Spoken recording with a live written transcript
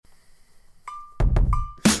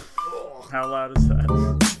How loud is that?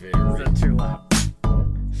 Very. Is that too loud?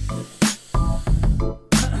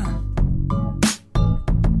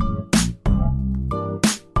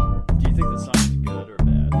 Do you think the song is good or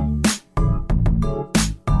bad?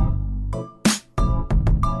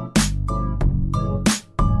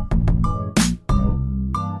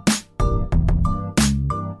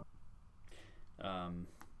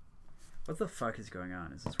 What the fuck is going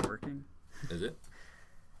on? Is this working? Is it?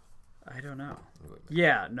 I don't know. Wait a minute.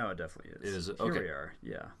 Yeah, no, it definitely is. It is? Here Okay. we are.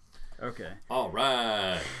 Yeah. Okay. All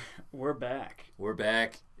right. We're back. We're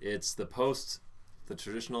back. It's the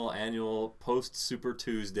traditional annual post Super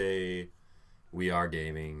Tuesday. We Are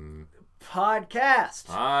Gaming Podcast.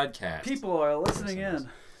 podcast. People are listening in.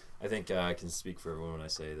 I think I can speak for everyone when I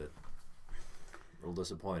say that we're a little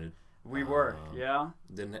disappointed. We were, yeah.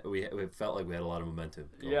 We felt like we had a lot of momentum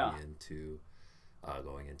going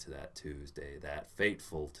into that Tuesday, that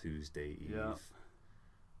fateful Tuesday Eve. Yeah.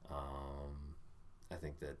 I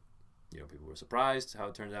think that people were surprised how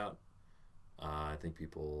it turned out. I think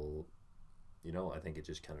people, I think it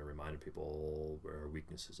just kind of reminded people where our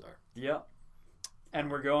weaknesses are. Yeah. And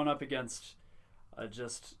we're going up against there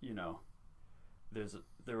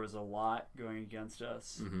was a lot going against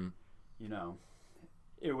us. Mm-hmm.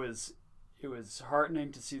 It was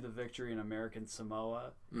heartening to see the victory in American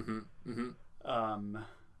Samoa. Mm-hmm. Mm-hmm.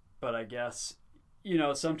 But I guess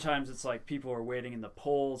sometimes it's like people are waiting in the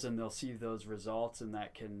polls and they'll see those results, and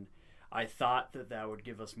I thought that would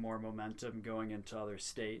give us more momentum going into other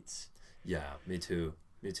states. Yeah, me too.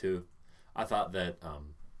 I thought that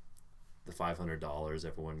the $500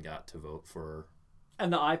 everyone got to vote for,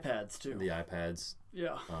 and the iPads too. the iPads,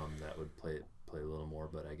 Yeah. that would play a little more.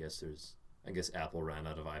 But I guess Apple ran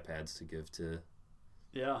out of iPads to give to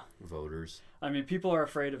voters. I mean, people are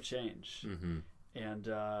afraid of change. Mm-hmm. And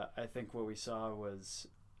I think what we saw was,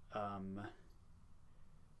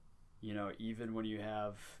 even when you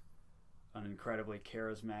have an incredibly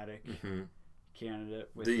charismatic Mm-hmm. candidate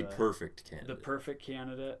with the perfect candidate. The perfect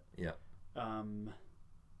candidate. Yeah.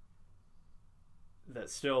 That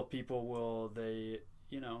still people they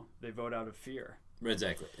vote out of fear.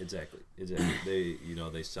 Exactly. They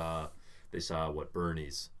saw what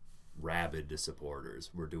Bernie's rabid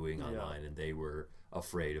supporters were doing online, and they were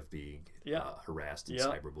afraid of being harassed and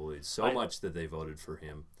cyberbullied so much that they voted for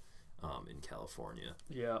him in California.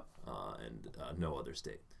 Yeah. And no other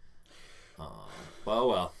state.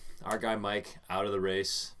 Well, our guy Mike out of the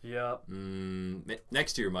race. Yeah.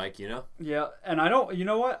 Next year, Mike. Yeah, and I don't. You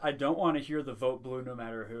know what? I don't want to hear the vote blue no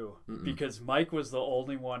matter who, because Mike was the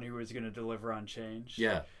only one who was going to deliver on change.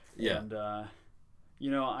 Yeah. Yeah. And I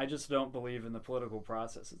just don't believe in the political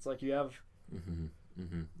process. It's like you have. Mm-hmm.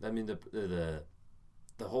 Mm-hmm. I mean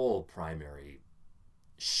the whole primary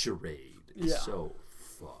charade is so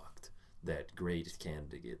fucked that great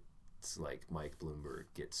candidates like Mike Bloomberg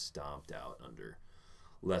get stomped out under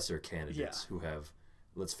lesser candidates who have,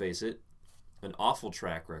 let's face it, an awful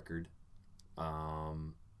track record,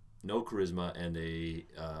 no charisma, and a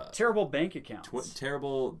terrible bank accounts.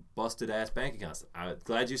 Terrible busted ass bank accounts. I'm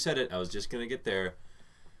glad you said it. I was just gonna get there.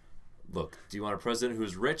 Look, do you want a president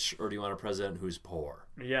who's rich, or do you want a president who's poor?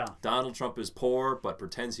 Yeah. Donald Trump is poor, but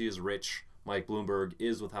pretends he is rich. Mike Bloomberg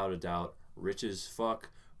is, without a doubt, rich as fuck.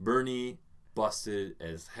 Bernie, busted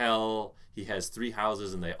as hell. He has 3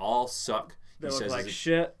 houses, and they all suck. They look like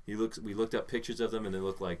shit. We looked up pictures of them, and they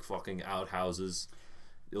look like fucking outhouses.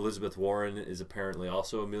 Elizabeth Warren is apparently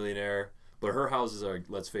also a millionaire, but her houses are,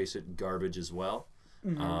 let's face it, garbage as well.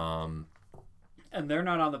 Mm-hmm. And they're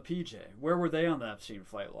not on the PJ. Where were they on the Epstein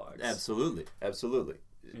flight logs? Absolutely.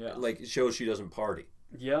 Yeah. Like, it shows she doesn't party.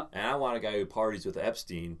 Yeah. And I want a guy who parties with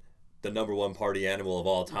Epstein, the number one party animal of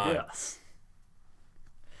all time. Yes.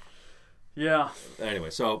 Yeah. Anyway,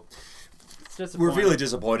 so it's we're really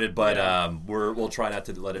disappointed, but we'll try not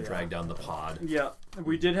to let it drag down the pod. Yeah.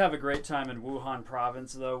 We did have a great time in Wuhan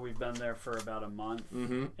province, though. We've been there for about a month.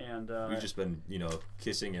 Mm-hmm. And we've just been,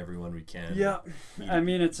 kissing everyone we can. Yeah. I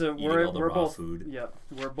mean, we're both food. Yeah.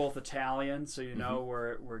 We're both Italian, so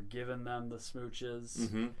we're giving them the smooches.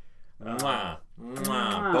 Mm-hmm. Mwah,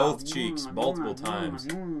 mwah, both cheeks, multiple times.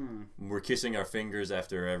 We're kissing our fingers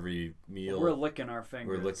after every meal. We're licking our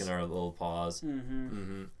fingers. We're licking our little paws. Mm-hmm.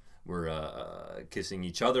 Mm-hmm. We're kissing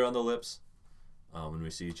each other on the lips when we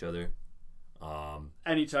see each other.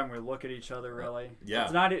 Anytime we look at each other, really.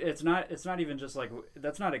 Yeah. It's not even just like,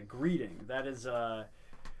 that's not a greeting. That is you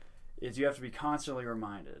have to be constantly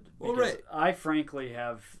reminded. Well, because right. I frankly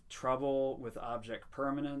have trouble with object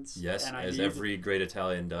permanence. Yes, and as every great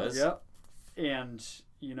Italian does. Yep. And,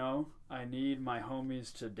 I need my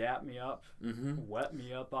homies to dap me up, wet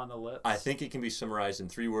me up on the lips. I think it can be summarized in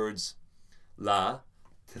 3 words. La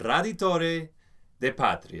Traditore de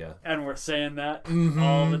patria. And we're saying that Mm-hmm.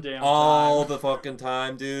 all the damn time. All the fucking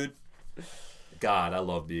time, dude. God, I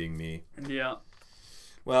love being me. Yeah.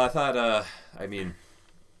 Well, I thought, I mean,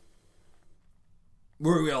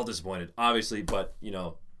 we're all disappointed, obviously, but, you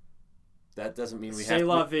know, that doesn't mean we have to. C'est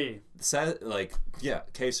la vie. Like, yeah,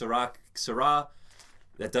 que sera.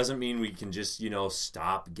 That doesn't mean we can just, you know,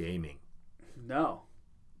 stop gaming. No.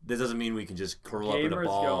 That doesn't mean we can just curl Gamers up in a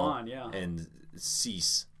ball go on, yeah. and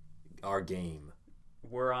cease our game.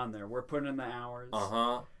 We're on there. We're putting in the hours.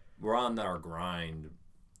 Uh-huh. We're on our grind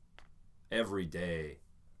every day.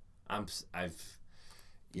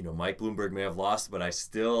 You know, Mike Bloomberg may have lost, but I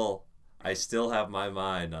still have my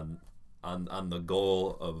mind on the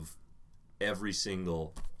goal of every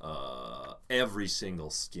single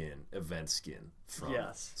event skin from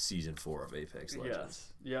season 4 of Apex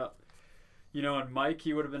Legends. Yes. Yep. You know, and Mike,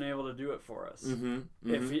 he would have been able to do it for us.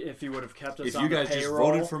 Mm-hmm. If he would have kept us if on you guys the just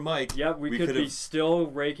payroll, voted for Mike, yep, we could be still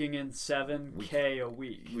raking in $7K a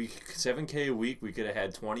week. $7K a week. We could have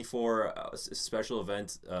had 24 special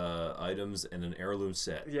event items and an heirloom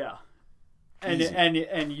set. Yeah,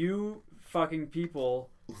 and you fucking people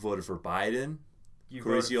who voted for Biden, you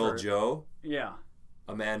crazy old Joe. Yeah,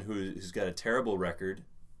 a man who's got a terrible record,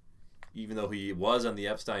 even though he was on the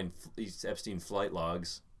Epstein flight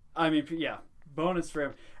logs. I mean, yeah, bonus for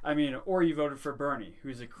him. I mean, or you voted for Bernie,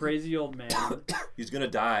 who's a crazy old man. He's gonna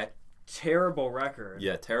die. Terrible record.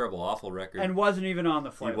 Yeah, terrible, awful record. And wasn't even on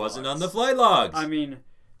the flight logs. He wasn't on the flight logs. I mean,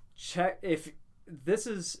 check if this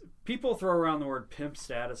is... People throw around the word pimp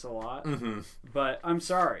status a lot, but I'm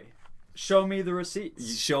sorry. Show me the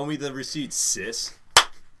receipts. Show me the receipts, sis.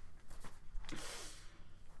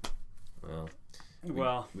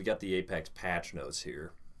 Well, we got the Apex patch notes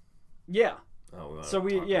here. Yeah. So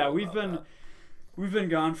we've been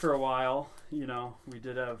gone for a while. You know, we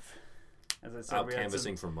did have, as I said,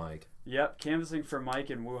 canvassing for Mike. Yep, canvassing for Mike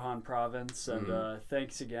in Wuhan province, and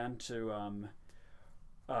thanks again to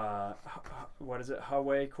what is it,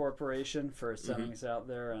 Huawei Corporation for sending us out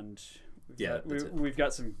there, and we've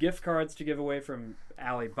got some gift cards to give away from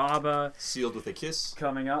Alibaba, sealed with a kiss,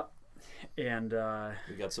 coming up. And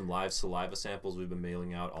we got some live saliva samples we've been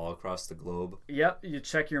mailing out all across the globe. Yep, you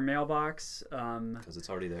check your mailbox because it's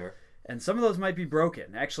already there. And some of those might be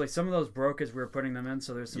broken. Actually, some of those broke as we were putting them in,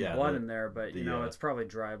 so there's some blood in there. But you know, it's probably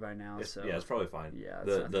dry by now. It's probably fine. Yeah,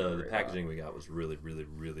 the packaging we got was really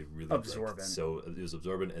absorbent. Like, so it was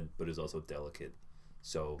absorbent, but it was also delicate.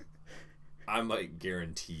 So I might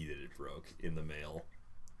guarantee that it broke in the mail.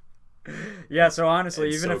 Yeah, so honestly,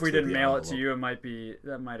 even if we didn't mail it to you,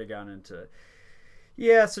 that might have gone into.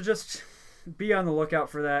 Yeah, so just be on the lookout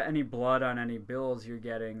for that. Any blood on any bills you're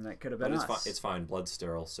getting that could have been us. It's fine. Blood's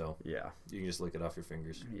sterile, so yeah, you can just lick it off your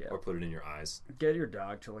fingers, or put it in your eyes. Get your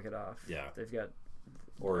dog to lick it off. Yeah, they've got.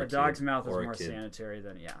 Or a dog's mouth is more sanitary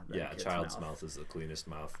than a child's mouth is the cleanest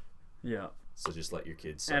mouth. Yeah. So just let your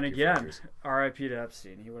kids suck and your again, fingers. R.I.P. to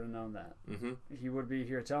Epstein. He would have known that. Mm-hmm. He would be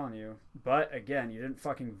here telling you. But again, you didn't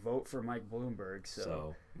fucking vote for Mike Bloomberg,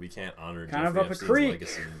 so we can't honor kind Jeffrey of up Epstein's a creek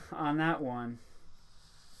legacy on that one.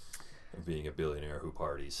 Of being a billionaire who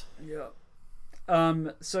parties. Yeah.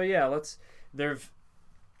 So yeah,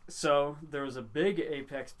 So there was a big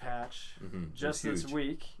Apex patch just this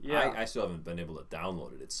week. Yeah, I still haven't been able to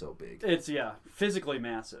download it. It's so big. It's physically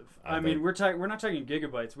massive. I mean, we're not talking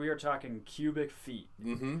gigabytes. We are talking cubic feet.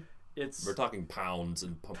 Mm-hmm. We're talking pounds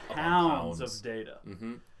and pounds of data.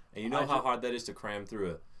 Mm-hmm. And you know how hard that is to cram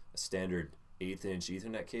through a standard 1/8-inch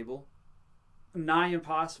Ethernet cable? Nigh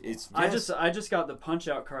impossible. I just got the punch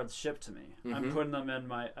out cards shipped to me. Mm-hmm. I'm putting them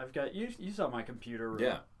in I've got you saw my computer room.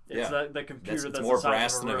 Yeah. It's the computer that's more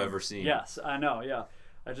brass than I've ever seen. Yes, I know. Yeah,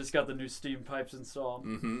 I just got the new Steam pipes installed.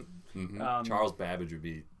 Mm-hmm. Mm-hmm. Charles Babbage would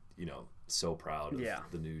be, so proud of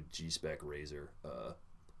the new G-Spec Razer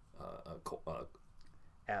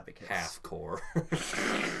Advocates. half core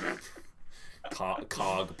cog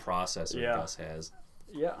processor Gus has.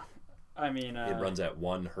 Yeah, I mean it runs at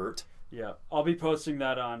 1 hertz. Yeah, I'll be posting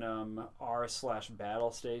that on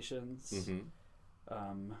r/battle stations.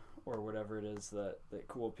 Mm-hmm. Or whatever it is that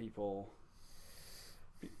cool people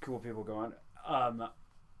go on.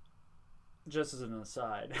 Just as an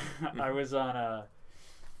aside, I was on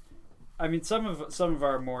I mean, some of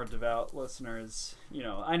our more devout listeners,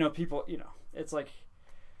 I know people, it's like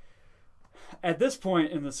at this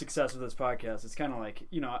point in the success of this podcast, it's kind of like,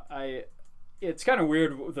 it's kind of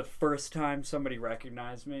weird the first time somebody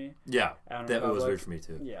recognized me. Yeah, that was weird for me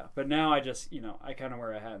too. Yeah, but now I just, I kind of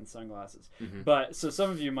wear a hat and sunglasses. Mm-hmm. But so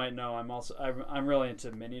some of you might know I'm really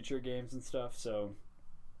into miniature games and stuff. So,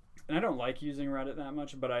 and I don't like using Reddit that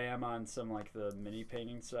much, but I am on some like the mini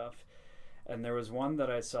painting stuff. And there was one that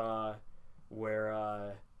I saw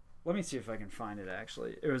where, let me see if I can find it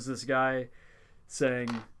actually. It was this guy saying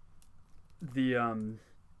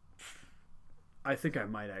I think I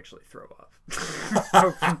might actually throw up.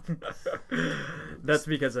 That's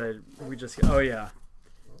because oh yeah.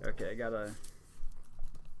 Okay, I gotta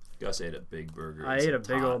Gus ate a big burger. I ate a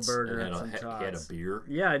big old burger and some tots. He had a beer?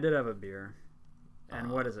 Yeah, I did have a beer. And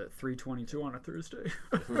what is it, 3:22 on a Thursday?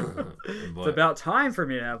 It's about time for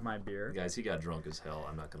me to have my beer. Guys, he got drunk as hell.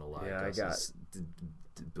 I'm not going to lie. Yeah, Gus is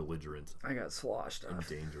belligerent. I got sloshed and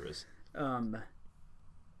dangerous.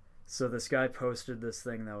 So this guy posted this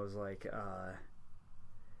thing that was like,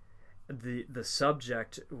 the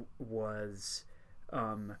subject was,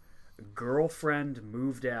 girlfriend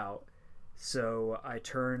moved out, so I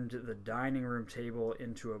turned the dining room table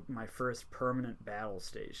into my first permanent battle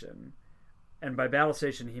station. And by battle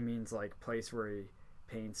station, he means like place where he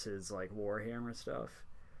paints his like Warhammer stuff.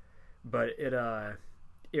 But it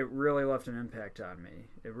really left an impact on me.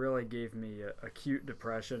 It really gave me acute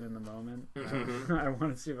depression in the moment. I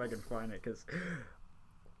want to see if I can find it because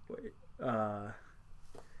wait, hold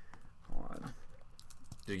on.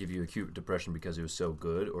 Did it give you acute depression because it was so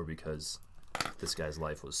good, or because this guy's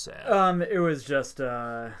life was sad? It was just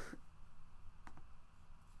sad.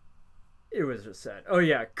 Oh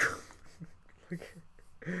yeah.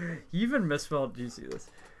 He even misspelled. Do you see this?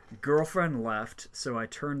 Girlfriend left, so I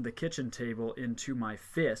turned the kitchen table into my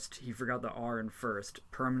fist. He forgot the R in first.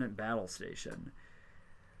 Permanent battle station.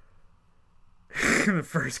 The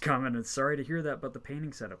first comment is, sorry to hear that, but the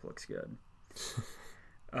painting setup looks good.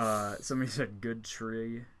 Somebody said good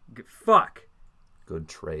tree. Fuck. Good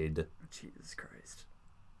trade. Jesus Christ.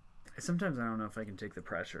 Sometimes I don't know if I can take the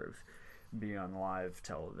pressure of being on live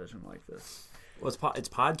television like this. Well, it's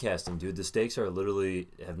podcasting, dude. The stakes are literally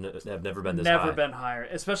have never been this high. Never been higher,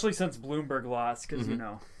 especially since Bloomberg lost, because you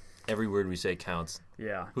know every word we say counts.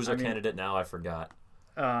 Yeah. Who's our candidate now? I forgot.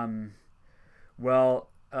 Well,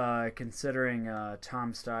 considering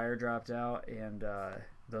Tom Steyer dropped out and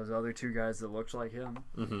those other two guys that looked like him,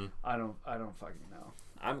 I don't fucking know.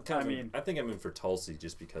 I think I'm in for Tulsi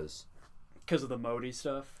just because of the Modi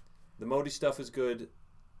stuff. The Modi stuff is good.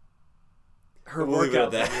 Her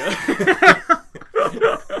workout video.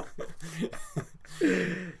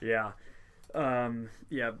 Yeah.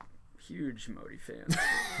 Yeah, huge Modi fan.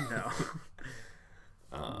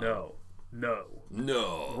 No.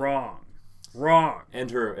 Wrong.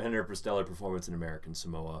 And her stellar performance in American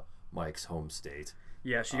Samoa, Mike's home state.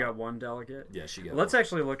 Yeah, she got one delegate. Yeah, she got Let's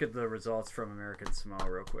actually look at the results from American Samoa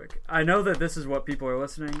real quick. I know that this is what people are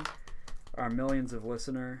listening. Our millions of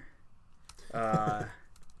listener.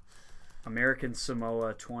 American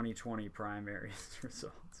Samoa 2020 primaries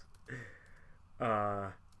results.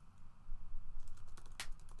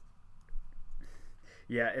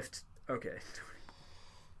 Okay.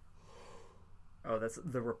 Oh, that's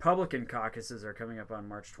the Republican caucuses are coming up on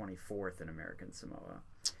March 24th in American Samoa.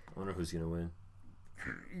 I wonder who's gonna win.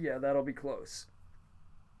 Yeah, that'll be close.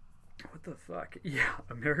 What the fuck? Yeah,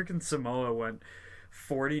 American Samoa went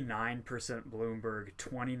 49% Bloomberg,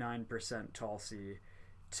 29% Tulsi,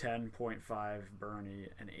 10.5 Bernie,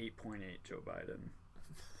 and 8.8 Joe Biden.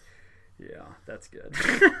 Yeah, that's good.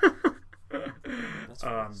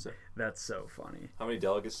 That's so funny. How many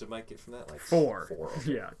delegates did Mike get from that? Like four.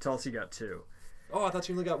 Okay. Yeah, Tulsi got 2. Oh, I thought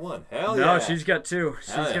she only got 1. Hell yeah. No, she's got 2.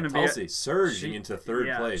 She's gonna be Tulsi surging into third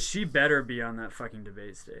place. She better be on that fucking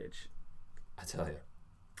debate stage. I tell you.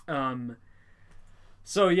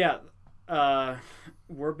 So yeah,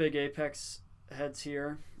 we're big Apex heads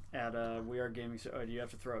here at We Are Gaming. Oh, do you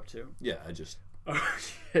have to throw up too? Yeah, I just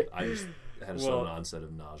had a sudden onset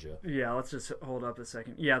of nausea. Yeah, let's just hold up a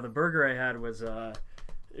second. Yeah, the burger I had was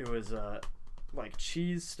like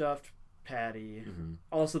cheese stuffed patty.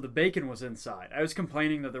 Also, the bacon was inside. I was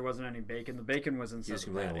complaining that there wasn't any bacon. The bacon was inside. He was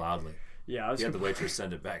complaining loudly. Yeah, you had the waitress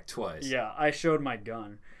send it back twice. Yeah, I showed my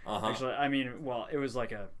gun. Uh-huh. Actually, I mean, well, it was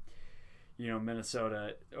like a,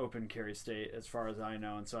 Minnesota open carry state as far as I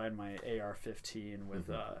know, and so I had my AR-15 with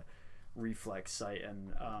reflex sight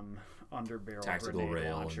and underbarrel tactical grenade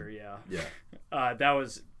rail launcher. Yeah. That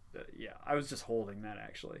was, I was just holding that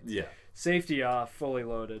actually. Yeah. Safety off, fully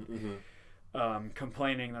loaded.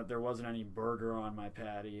 Complaining that there wasn't any burger on my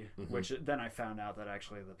patty, which then I found out that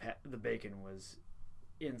actually the bacon was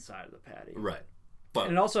inside of the patty. Right.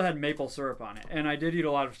 And it also had maple syrup on it. And I did eat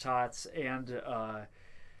a lot of tots and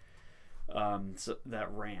so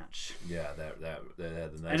that ranch. Yeah, that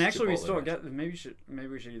had the nice. And actually, we still ranch. get. Maybe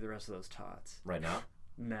we should eat the rest of those tots right now.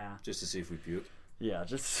 Nah. Just to see if we puke. Yeah,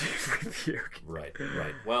 just rebuke. Right.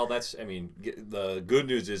 Well, the good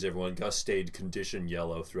news is, everyone, Gus stayed condition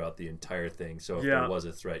yellow throughout the entire thing. So if there was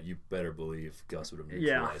a threat, you better believe Gus would have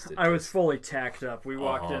neutralized it. I was fully tacked up. We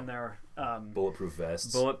walked in there. Bulletproof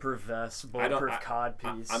vests. Bulletproof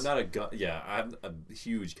codpiece. I'm not a gun. Yeah, I'm a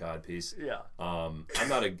huge codpiece. Yeah. I'm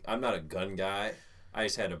not a gun guy. I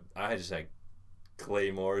just had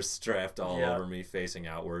claymores strapped all over me, facing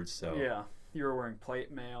outwards. So yeah. You were wearing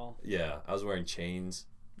plate mail. Yeah, I was wearing chains.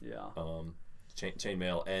 Yeah. Chain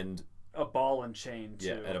mail and a ball and chain too.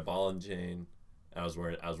 Yeah, and a ball and chain. I was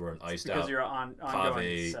wearing iced out. Because you're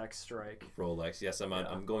ongoing sex strike. Rolex. Yes,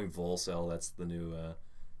 I'm going Volcel. That's the new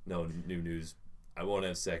new news. I won't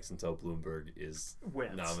have sex until Bloomberg is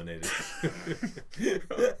nominated.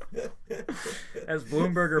 As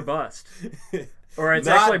Bloomberg or bust. Or it's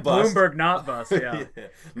actually bust. Bloomberg not bust, yeah.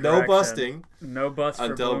 No busting. No bust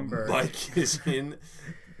until for Bloomberg. Mike is in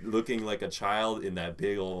looking like a child in that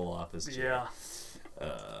big old office chair.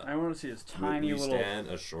 Yeah. I want to see his tiny little... stand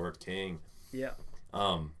a short king. Yeah.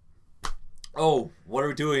 Oh, what are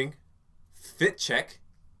we doing? Fit check.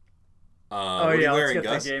 Let's get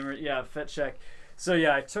Gus? The gamer. Yeah, fit check. So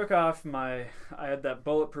yeah, I took off I had that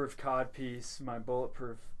bulletproof cod piece, my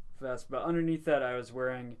bulletproof vest, but underneath that I was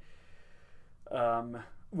wearing, I've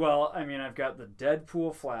got the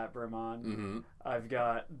Deadpool flat brim on. Mm-hmm. I've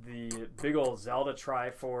got the big old Zelda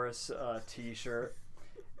Triforce t-shirt,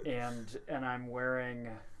 and I'm wearing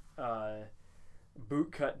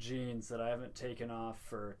bootcut jeans that I haven't taken off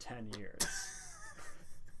for 10 years.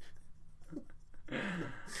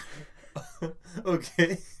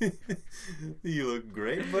 Okay. You look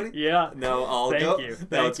great, buddy. Yeah. Now I'll Thank go. You. Now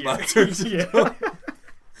Thank it's my turn to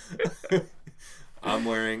go. I'm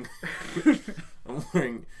wearing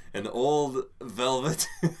an old velvet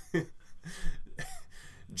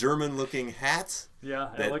German-looking hat.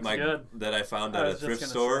 Yeah, it looks good. That I found at a thrift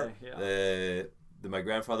store. My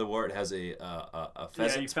grandfather wore. It has a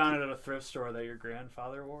pheasant. Yeah, you found it at a thrift store that your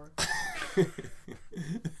grandfather wore.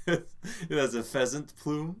 It has a pheasant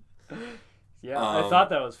plume. Yeah, I thought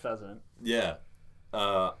that was pheasant. Yeah.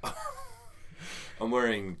 I'm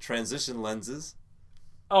wearing transition lenses.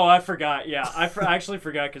 Oh, I forgot. Yeah, I actually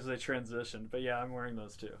forgot because they transitioned. But yeah, I'm wearing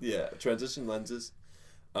those too. Yeah, transition lenses.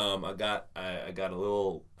 I got a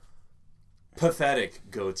little pathetic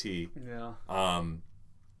goatee. Yeah.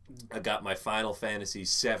 I got my Final Fantasy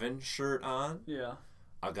VII shirt on. Yeah.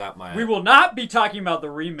 I got my... We will not be talking about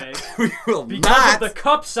the remake. We will because not. Of the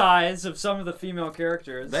cup size of some of the female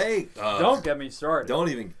characters. Don't get me started. Don't.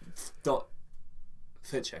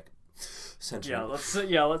 Fit check. Center.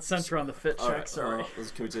 Yeah, let's center on the fit check. Right, sorry.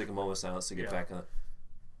 Can we take a moment of silence to get back on it?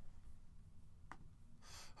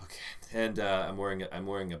 Okay. And I'm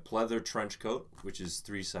wearing a pleather trench coat, which is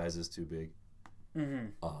 3 sizes too big. Mm-hmm.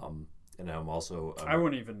 And I'm also... I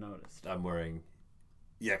wouldn't even notice. I'm wearing...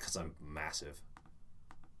 Yeah, because I'm massive.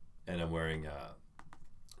 And I'm wearing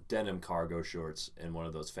denim cargo shorts and one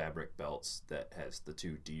of those fabric belts that has the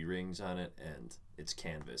 2 D-rings on it, and it's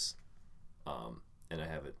canvas. And I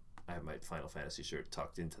have my Final Fantasy shirt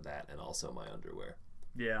tucked into that, and also my underwear.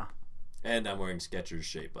 Yeah. And I'm wearing Skechers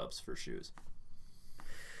shape-ups for shoes.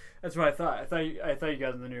 That's what I thought. I thought you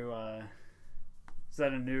got the new... Is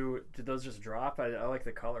that a new... Did those just drop? I like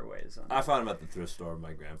the colorways on it. I found them at the thrift store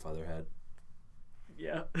my grandfather had.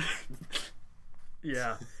 Yeah.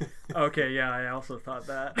 Yeah. Okay, yeah, I also thought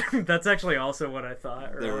that. That's actually also what I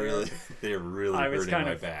thought. They're really hurting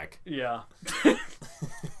my back. Yeah.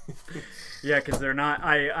 Yeah, because they're not...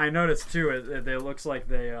 I noticed, too, it looks like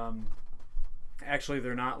they... Actually,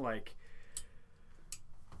 they're not like...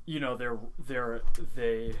 You know, they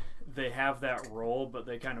have that roll, but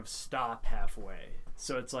they kind of stop halfway.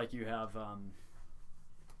 So it's like you have...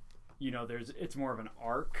 it's more of an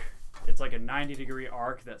arc. It's like a 90-degree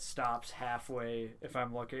arc that stops halfway, if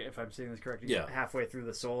I'm seeing this correctly, halfway through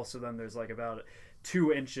the sole. So then there's like about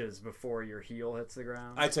 2 inches before your heel hits the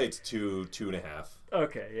ground. I'd say it's 2.5.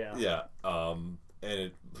 Okay, yeah. Yeah.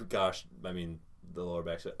 The lower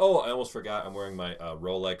back side. Oh, I almost forgot. I'm wearing my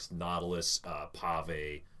Rolex Nautilus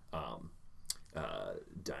Pave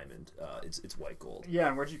diamond. It's white gold. Yeah,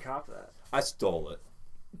 and where'd you cop that? I stole it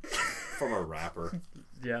from a rapper.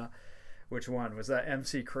 Yeah. Which one? Was that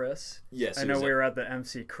MC Chris? Yes. I know we were at the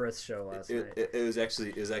MC Chris show last night. It was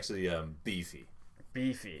actually Beefy.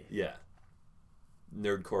 Beefy. Yeah.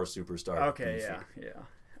 Nerdcore superstar. Okay, Beefy. yeah.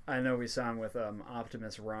 I know we saw him with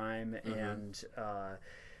Optimus Rhyme and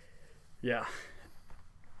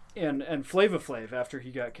and Flava Flav after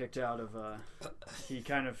he got kicked out of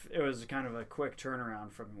it was kind of a quick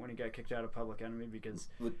turnaround from when he got kicked out of Public Enemy because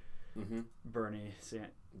Bernie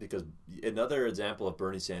Sanders. Because another example of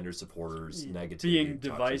Bernie Sanders supporters negativity being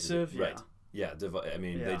divisive, right? Yeah, I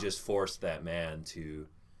mean, they just forced that man to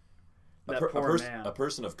a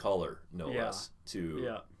person of color, no less,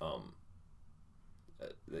 to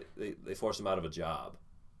they forced him out of a job.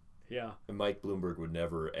 Yeah, and Mike Bloomberg would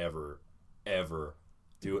never, ever, ever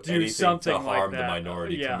do anything to harm the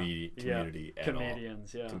minority community at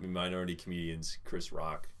comedians, all. Minority comedians, Chris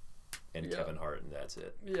Rock and Kevin Hart, and that's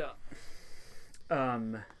it. Yeah.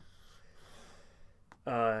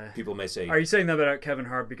 People may say, "Are you saying that about Kevin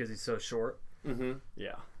Hart because he's so short?" Mm-hmm.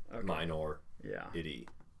 Yeah. Okay. Minority.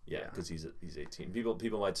 Yeah, because he's 18.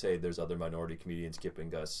 People might say there's other minority comedians, Kip and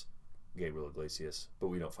Gus, Gabriel Iglesias, but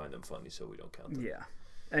we don't find them funny, so we don't count them. Yeah.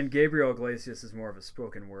 And Gabriel Iglesias is more of a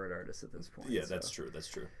spoken word artist at this point. Yeah, that's true.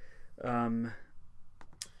 All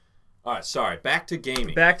right, sorry. Back to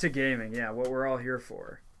gaming. Yeah, what we're all here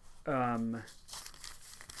for. I'm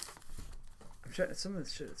trying, some of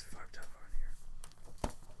this shit is fucked up on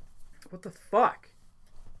here. What the fuck?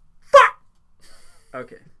 Fuck!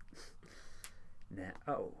 Okay.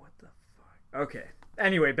 What the fuck? Okay.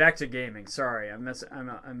 Anyway, back to gaming. Sorry, I'm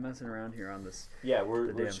messing around here on this. Yeah,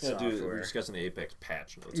 we're just gonna we're discussing the Apex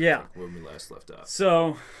patch notes. Yeah, when we last left off.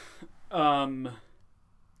 So, there've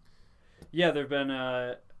been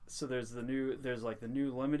there's like the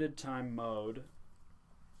new limited time mode.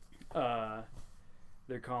 They're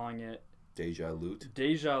calling it Deja Loot,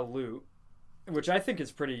 which I think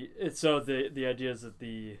is pretty. So the idea is that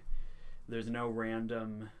there's no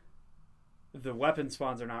random. The weapon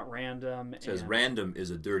spawns are not random. It says random is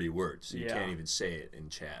a dirty word, so you can't even say it in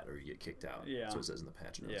chat or you get kicked out. Yeah. So it says in the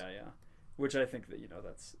patch notes. Yeah. Which I think that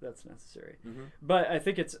that's necessary. Mm-hmm. But I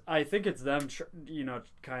think it's them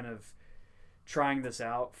kind of trying this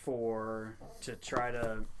out to try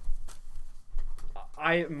to.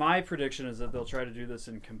 My prediction is that they'll try to do this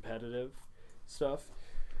in competitive stuff,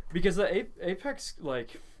 because the Apex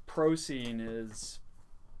pro scene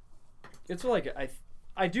it's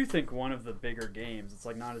I do think one of the bigger games. It's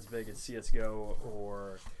not as big as CS:GO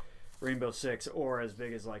or Rainbow Six, or as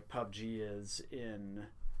big as PUBG is in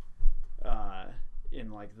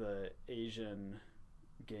the Asian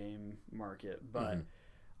game market. But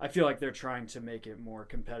I feel like they're trying to make it more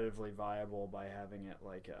competitively viable by having it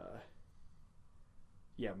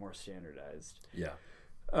more standardized. Yeah.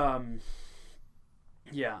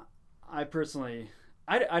 I personally,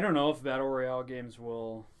 I don't know if Battle Royale games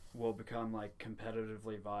will become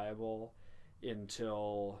competitively viable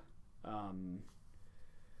until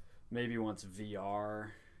maybe once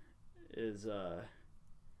VR is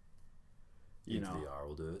VR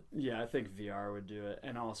will do it. Yeah, I think VR would do it,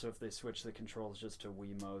 and also if they switch the controls just to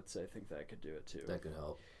Wiimotes, I think that could do it too. That could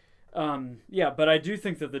help. But I do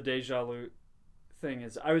think that the Deja Loot thing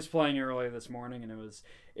is. I was playing it earlier this morning, and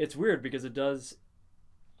it's weird because it does.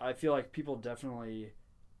 I feel like people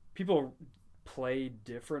play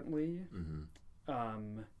differently,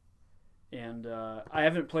 and I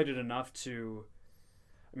haven't played it enough to.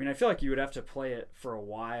 I mean, I feel like you would have to play it for a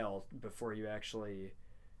while before you actually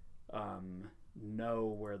know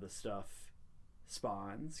where the stuff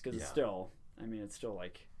spawns, because it's still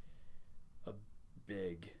like a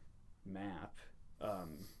big map.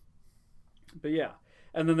 But yeah,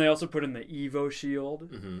 and then they also put in the Evo Shield,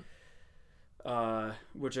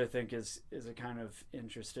 which I think is a kind of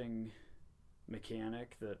interesting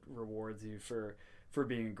mechanic that rewards you for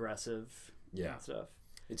being aggressive and stuff.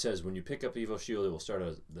 It says when you pick up Evo Shield, it will start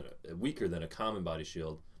weaker than a common body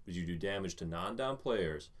shield, but you do damage to non-down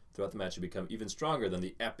players throughout the match to become even stronger than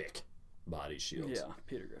the epic body shields. Yeah,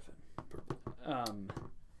 Peter Griffin. Purple.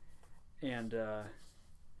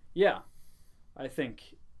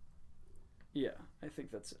 I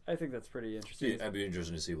think that's pretty interesting. Yeah, I'd be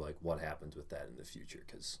interested to see what happens with that in the future,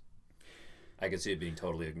 because I could see it being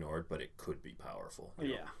totally ignored, but it could be powerful.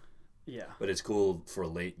 Yeah. But it's cool for a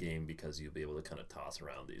late game because you'll be able to kind of toss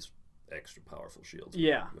around these extra powerful shields.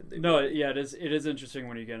 Yeah. It is interesting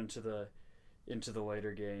when you get into the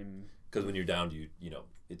later game. Because when you're down,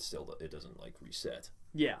 it doesn't reset.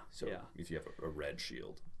 Yeah. So if you have a red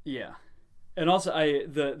shield. Yeah. And also,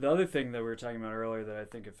 the other thing that we were talking about earlier that I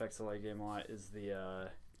think affects the late game a lot is the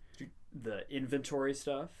inventory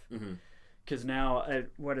stuff. Because now,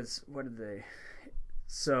 what did they?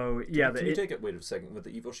 So yeah, can you take it? Wait a second. With the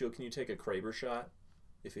Evo Shield, can you take a Kraber shot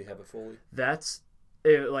if you have it fully? That's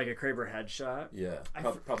like a Kraber headshot. Yeah,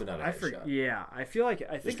 probably not a headshot. Yeah, I think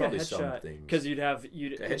a headshot, because a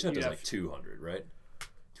headshot does 200, right?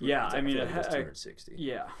 Yeah, I mean, it has 260.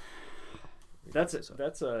 Yeah, that's a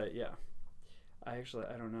yeah. I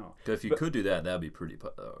don't know. If you could do that, that'd be pretty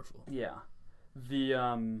powerful. Yeah,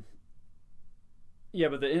 Yeah,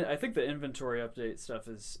 but I think the inventory update stuff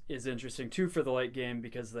is interesting too for the late game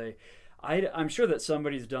because I'm sure that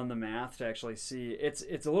somebody's done the math to actually see it's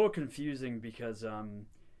a little confusing because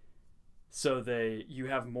so you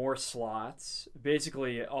have more slots,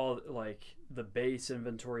 basically all like the base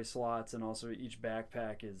inventory slots, and also each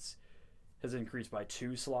backpack has increased by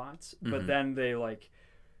 2 slots, but then they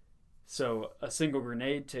so a single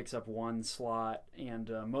grenade takes up 1 slot,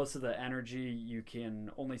 and most of the energy you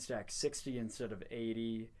can only stack 60 instead of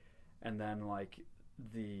 80, and then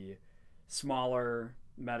the smaller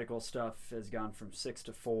medical stuff has gone from 6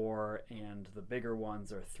 to 4, and the bigger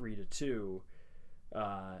ones are 3 to 2,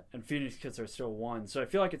 and Phoenix kits are still 1. So I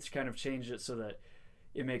feel like it's kind of changed it so that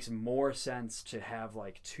it makes more sense to have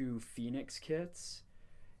 2 Phoenix kits,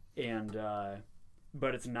 and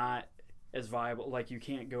but it's not as viable. You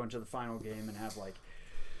can't go into the final game and have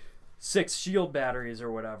 6 shield batteries or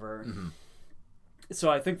whatever. So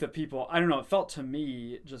I think that people, I don't know, it felt to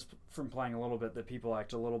me just from playing a little bit that people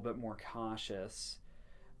act a little bit more cautious.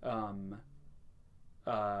 And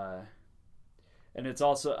it's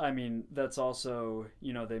also, I mean, that's also,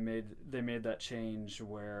 they made that change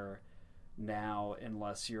where now,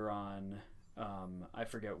 unless you're on I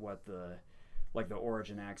forget what the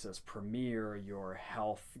Origin Access Premier, your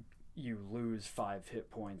health, you lose 5 hit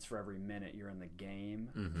points for every minute you're in the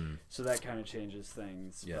game. So that kind of changes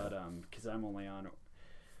things. Yeah. But because I'm only on,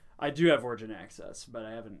 I do have Origin Access, but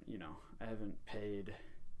I haven't paid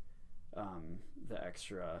the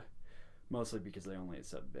extra, mostly because they only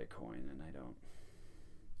accept Bitcoin, and I don't.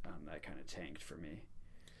 That kind of tanked for me.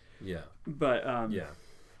 Yeah. But yeah,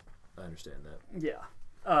 I understand that. Yeah.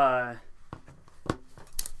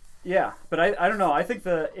 Yeah, but I don't know. I think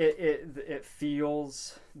it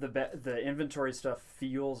feels the inventory stuff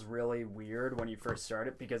feels really weird when you first start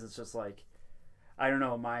it, because it's just I don't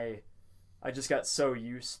know, I just got so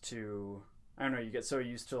used to, I don't know, you get so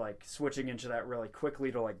used to switching into that really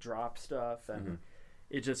quickly to drop stuff, and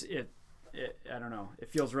it just I don't know,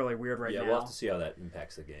 it feels really weird now. Yeah, we'll have to see how that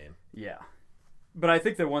impacts the game. Yeah. But I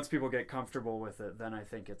think that once people get comfortable with it, then I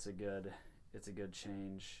think it's a good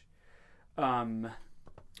change.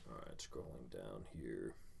 All right, scrolling down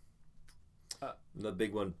here. The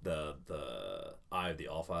big one, the Eye of the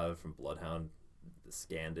All-Father from Bloodhound, the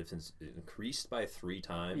scan distance increased by 3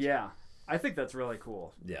 times. Yeah, I think that's really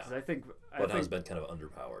cool. Yeah, I think Bloodhound's been kind of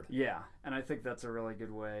underpowered. Yeah, and I think that's a really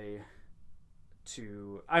good way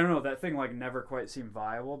to, I don't know, that thing never quite seemed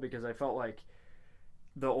viable, because I felt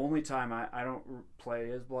the only time I don't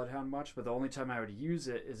play as Bloodhound much, but the only time I would use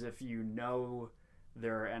it is if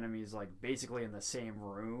there are enemies basically in the same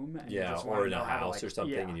room, and yeah, you just or in a house or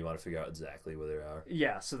something, yeah. and you want to figure out exactly where they are.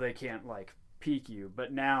 Yeah, so they can't peek you.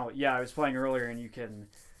 But now, yeah, I was playing earlier, and you can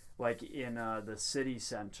in the city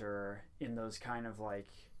center, in those kind of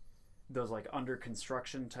those under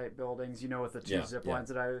construction type buildings, with the 2 zip lines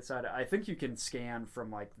that I decided. I think you can scan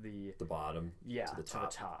from the bottom to the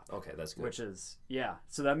top. top. Okay, that's good. Which is, yeah,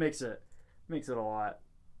 so that makes it a lot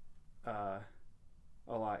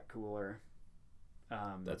cooler.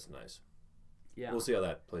 That's nice. Yeah, we'll see how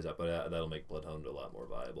that plays out, but that'll make Bloodhound a lot more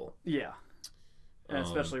viable. Yeah, and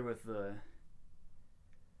especially with the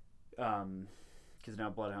because now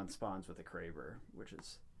Bloodhound spawns with a Kraber,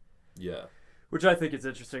 which I think is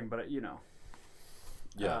interesting, but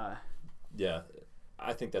yeah,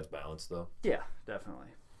 I think that's balanced though. Yeah, definitely.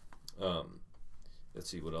 Let's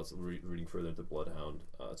see what else. Reading further into Bloodhound,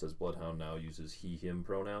 it says Bloodhound now uses he/him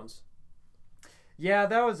pronouns. Yeah,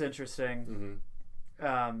 that was interesting. They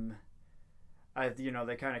kind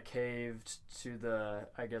of caved to the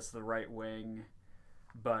right wing,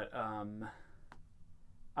 but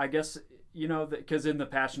I guess because in the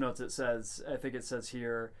patch notes it says, I think it says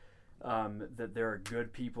here that there are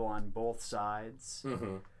good people on both sides.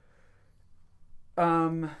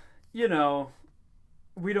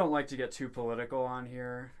 We don't like to get too political on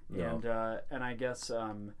here, no. and I guess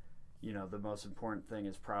the most important thing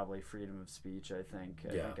is probably freedom of speech. I think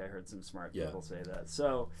I heard some smart people say that.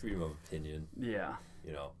 So freedom of opinion. Yeah.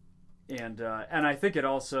 And I think it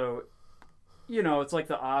also, it's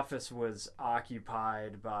The Office was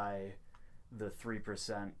occupied by the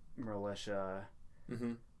 3% militia.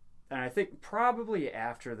 And I think probably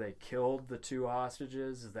after they killed the 2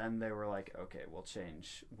 hostages, then they were okay, we'll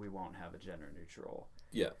change. We won't have a gender neutral.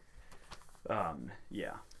 Yeah.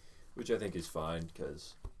 Yeah. Which I think is fine,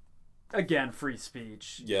 because again, free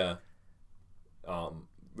speech. Yeah.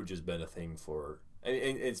 Which has been a thing for,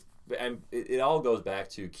 and it all goes back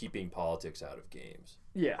to keeping politics out of games.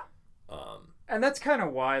 Yeah. And that's kind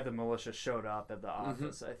of why the militia showed up at The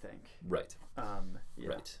Office, I think. Right. Yeah.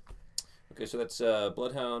 Right. Okay, so that's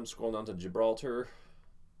Bloodhound. Scroll down to Gibraltar.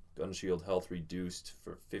 gun shield health reduced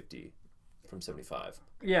for 50 from 75.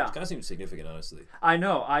 Yeah. It kind of seems significant, honestly. I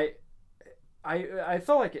know. I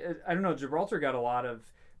felt like, I don't know, Gibraltar got a lot of,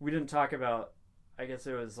 we didn't talk about, I guess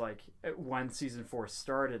it was like when season 4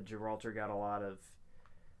 started, Gibraltar got a lot of,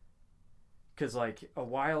 because like a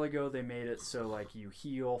while ago they made it so like you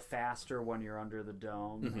heal faster when you're under the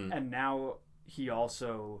dome, and now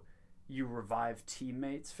you revive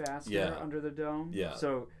teammates faster under the dome. Yeah.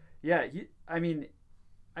 So yeah, I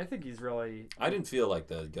think he's really. I didn't feel like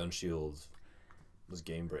the gun shield was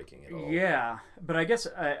game breaking at all. Yeah, but I guess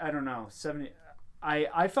I don't know 70.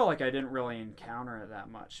 I felt like I didn't really encounter it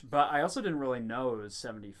that much, but I also didn't really know it was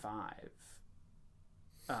 75.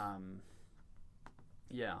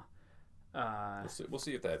 Yeah. We'll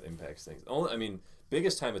see if that impacts things.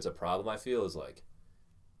 Biggest time it's a problem, I feel, is like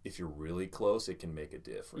if you're really close, it can make a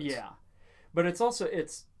difference. Yeah, but it's also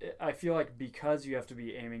I feel like because you have to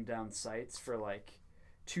be aiming down sights for like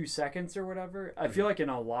 2 seconds or whatever. I feel like in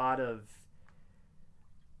a lot of,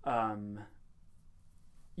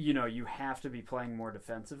 you have to be playing more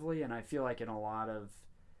defensively, and I feel like in a lot of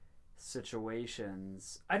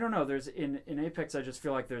situations, I don't know. There's in Apex, I just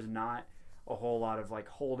feel like there's not a whole lot of like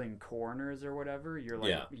holding corners or whatever. You're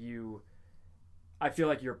like I feel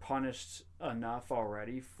like you're punished enough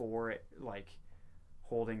already for it, like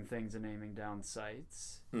holding things and aiming down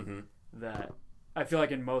sights, that I feel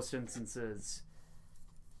like in most instances,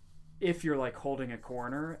 if you're like holding a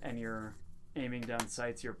corner and you're aiming down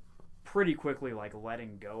sights, you're pretty quickly like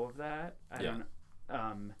letting go of that.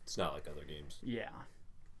 It's not like other games. Yeah.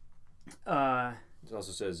 It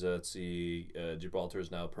also says, let's see, Gibraltar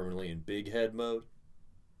is now permanently in big head mode.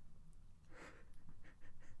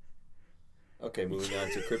 Okay, moving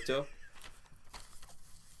on to crypto.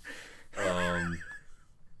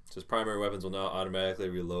 Says primary weapons will now automatically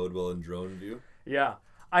reload while in drone view. Yeah,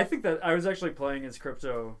 I think that I was actually playing as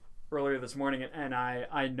crypto earlier this morning, and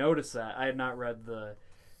I noticed that. I had not read the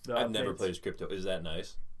I've updates. never played as crypto. Is that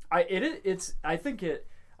nice? I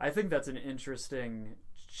think that's an interesting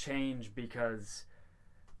change, because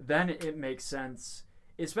then it makes sense,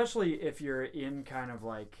 especially if you're in kind of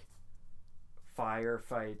like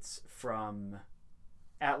firefights from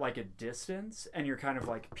at like a distance and you're kind of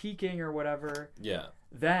like peeking or whatever. Yeah.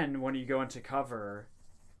 Then when you go into cover,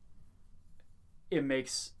 it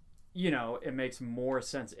makes more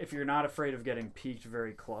sense if you're not afraid of getting peeked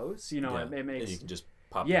very close. It makes, and you can just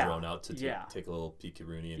pop the drone out to take a little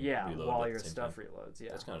peek-a-rooney and reload while at your the same stuff time. reloads.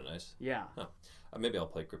 Yeah, That's kind of nice. Yeah. Huh. Maybe I'll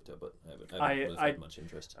play crypto, but I haven't really had much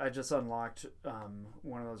interest. I just unlocked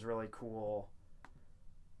one of those really cool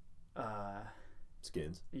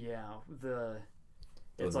skins. Yeah,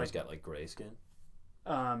 It's like got like gray skin.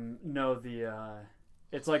 No,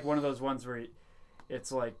 it's like one of those ones where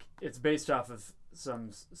it's based off of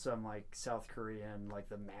some like South Korean, like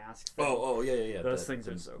the mask thing. Yeah. Those things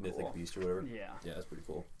are so Mythic cool. Beast or whatever. Yeah, that's pretty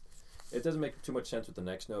cool. It doesn't make too much sense with the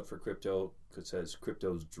next note for crypto, because it says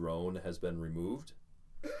crypto's drone has been removed.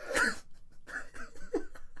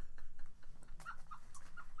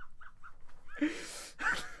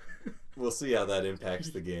 We'll see how that impacts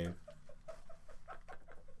the game.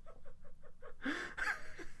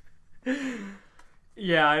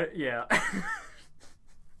 Yeah.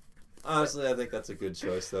 Honestly, I think that's a good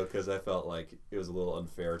choice, though, because I felt like it was a little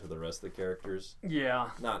unfair to the rest of the characters. Yeah.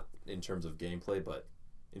 Not in terms of gameplay, but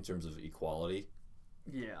in terms of equality.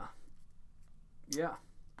 Yeah.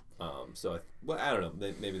 I don't know.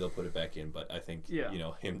 Maybe they'll put it back in, but I think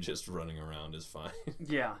him just running around is fine.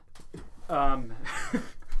 Yeah.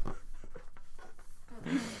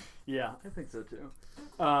 Yeah, I think so too.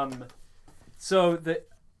 So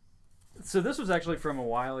this was actually from a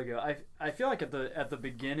while ago. I feel like at the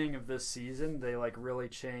beginning of this season they like really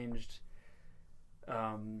changed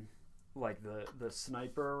like the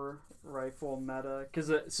sniper rifle meta, cuz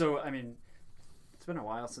it's been a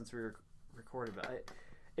while since we recorded, but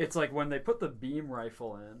it's like when they put the beam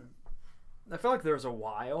rifle in, I feel like there was a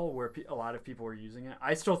while where a lot of people were using it.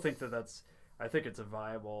 I still think I think it's a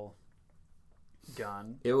viable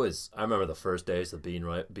gun. It was. I remember the first days the bean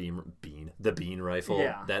rifle.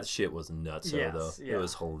 Yeah. That shit was nuts. Though yeah. It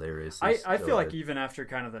was hilarious. I feel like even after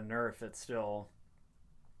kind of the nerf, it's still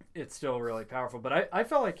really powerful. But I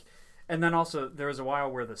felt like, and then also there was a while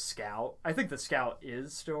where the scout. I think the scout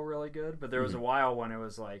is still really good, but there was a while when it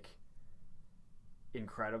was like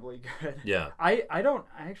incredibly good. Yeah. I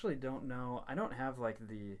actually don't know. I don't have like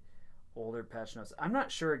the older patch notes. I'm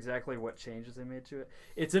not sure exactly what changes they made to it.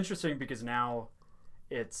 It's interesting because now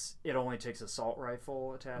it only takes assault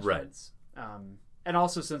rifle attachments. Right. And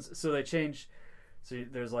also so they changed. So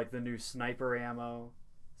there's like the new sniper ammo.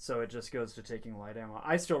 so it just goes to taking light ammo.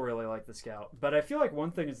 I still really like the Scout, but I feel like one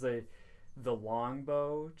thing is the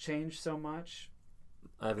longbow changed so much.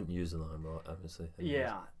 I haven't used the longbow, obviously.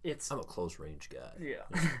 I'm a close range guy.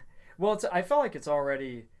 Yeah. Well, I felt like it's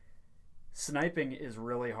already sniping is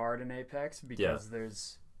really hard in Apex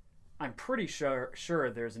because I'm pretty sure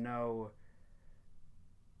there's no.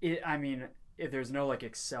 If there's no like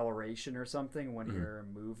acceleration or something when you're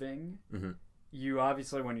moving. Mm-hmm. You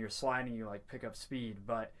obviously, when you're sliding, you like pick up speed,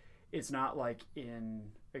 but it's not like in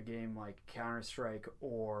a game like Counter-Strike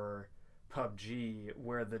or PUBG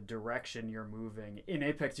where the direction you're moving. In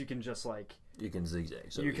Apex, you can just like you can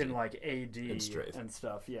zigzag. So you can like AD and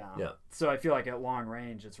stuff. Yeah. So I feel like at long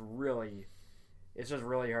range, it's just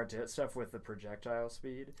really hard to hit stuff with the projectile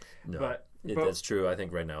speed. No, but that's true. I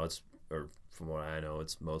think right now from what I know,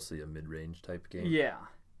 it's mostly a mid-range type game. Yeah.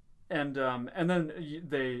 And then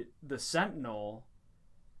the Sentinel,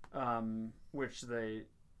 which they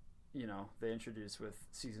introduced with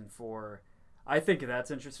Season 4, I think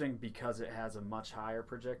that's interesting because it has a much higher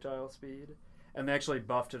projectile speed, and they actually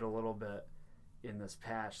buffed it a little bit in this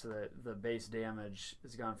patch. So that the base damage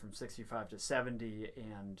has gone from 65 to 70,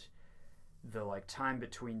 and the like time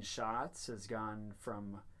between shots has gone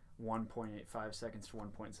from 1.85 seconds to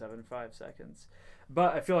 1.75 seconds.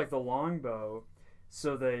 But I feel like the longbow.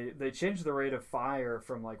 So they changed the rate of fire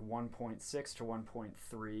from like 1.6 to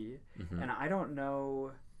 1.3, and I don't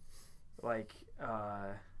know, like,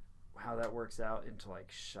 how that works out into like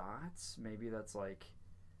shots. Maybe that's like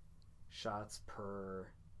shots per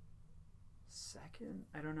second.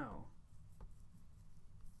 I don't know.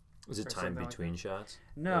 Is it time between shots?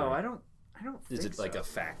 No, or I don't. Is it like a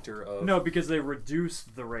factor of? No, because they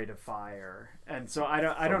reduced the rate of fire, and so I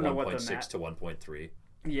don't know what the 1.6 to 1.3.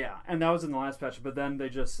 Yeah, and that was in the last patch, but then they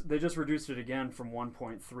just reduced it again from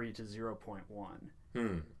 1.3 to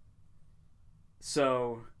 0.1.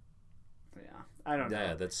 So, yeah, I don't know.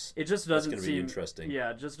 Yeah, it just doesn't seem be interesting.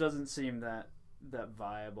 Yeah, it just doesn't seem that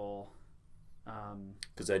viable.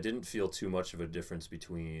 Because I didn't feel too much of a difference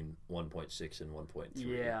between 1.6 and 1.3.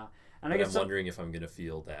 Yeah, and I guess I'm wondering if I'm going to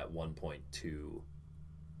feel that 1.2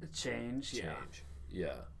 change.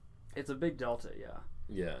 Yeah, it's a big delta. Yeah.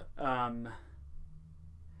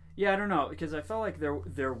 Yeah, I don't know, because I felt like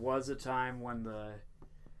there was a time when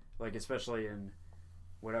especially in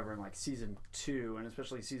like Season 2 and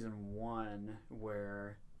especially Season 1,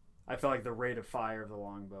 where I felt like the rate of fire of the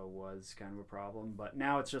longbow was kind of a problem. But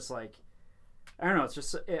now it's just like, I don't know, it's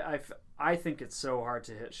just, I think it's so hard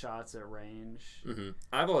to hit shots at range. Mm-hmm.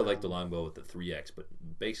 I've always liked the longbow with the 3x, but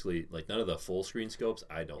basically, like, none of the full screen scopes,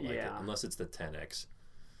 I don't like it, unless it's the 10x.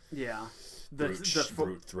 Yeah. Brute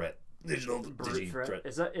threat. Digital brute threat.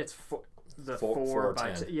 Is that the 4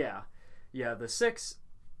 by 10? Yeah. The 6.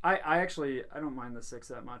 I actually don't mind the 6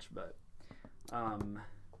 that much, but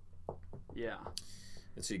yeah.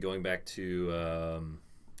 Let's see. Going back to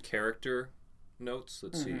character notes.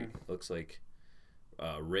 Let's see. Looks like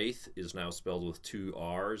Wraith is now spelled with 2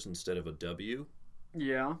 R's instead of a W.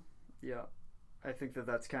 Yeah. I think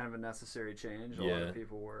that's kind of a necessary change. A lot of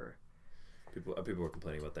people were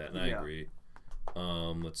complaining about that, and I agree.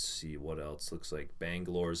 Let's see what else. Looks like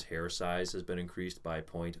Bangalore's hair size has been increased by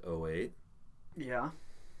 0.08. Yeah,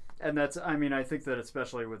 and I think that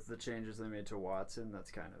especially with the changes they made to Wattson, that's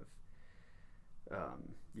kind of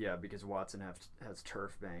because Wattson has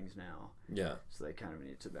turf bangs now. Yeah, so they kind of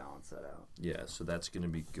need to balance that out. Yeah, so that's going to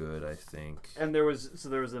be good, I think. And there was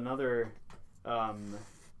another.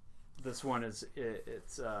 This one it's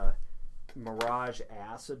Mirage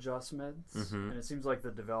ass adjustments, and it seems like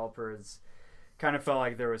the developers kind of felt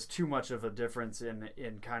like there was too much of a difference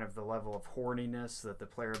in kind of the level of horniness that the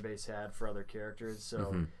player base had for other characters.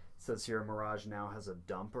 So it says here Mirage now has a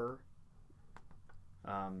dumper.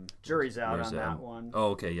 Jury's out on that one.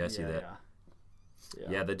 Oh, okay, yeah, I see that.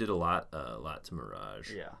 Yeah, they did a lot to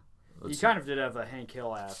Mirage. Yeah, he kind of did have a Hank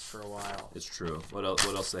Hill ass for a while. It's true. What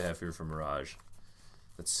else they have here for Mirage?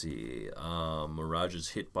 Let's see.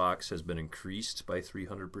 Mirage's hitbox has been increased by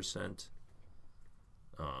 300%.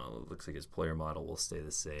 Looks like his player model will stay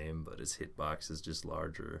the same, but his hitbox is just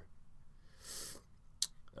larger.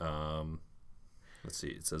 Let's see.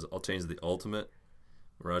 It says, I'll change the ultimate.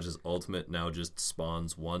 Mirage's ultimate now just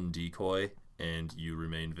spawns 1 decoy, and you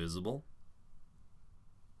remain visible.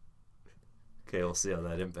 Okay, we'll see how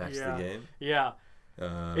that impacts the game. Yeah.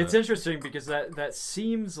 It's interesting because that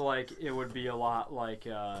seems like it would be a lot like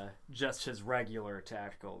just his regular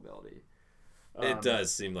tactical ability. It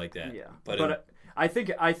does seem like that. Yeah. But I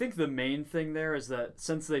think the main thing there is that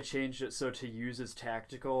since they changed it so to use as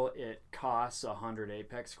tactical, it costs 100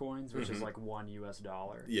 Apex coins, which is like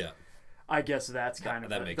 $1. Yeah. I guess that's kind of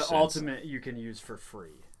the sense. Ultimate you can use for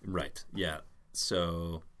free. Right. Yeah.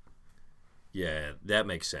 So, yeah, that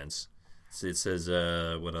makes sense. So it says,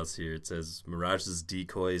 what else here? It says Mirage's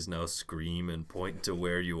decoys now scream and point to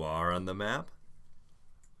where you are on the map.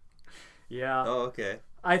 Yeah. Oh, okay.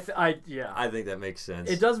 Yeah. I think that makes sense.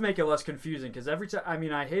 It does make it less confusing because every time, I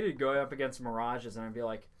mean, I hated going up against Mirages and I'd be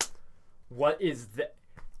like, what is that?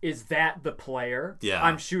 Is that the player? Yeah.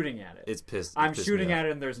 I'm shooting at it. It's pissed. I'm shooting at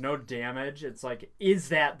it and there's no damage. It's like, is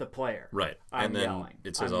that the player? Right. I'm and then yelling.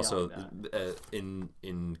 it says also,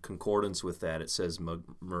 in concordance with that, it says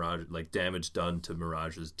Mirage, like damage done to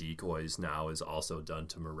Mirage's decoys now is also done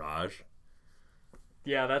to Mirage.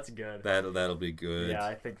 Yeah, that's good. That'll be good. Yeah,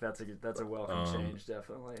 I think that's a welcome change,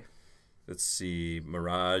 definitely. Let's see.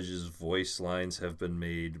 Mirage's voice lines have been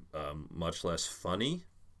made much less funny.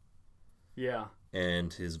 Yeah.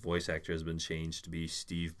 And his voice actor has been changed to be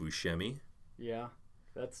Steve Buscemi. Yeah,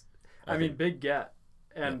 that's. I mean, big get,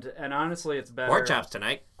 and honestly, it's better. Pork chops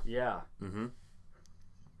tonight. Yeah. Mm-hmm.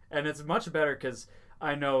 And it's much better because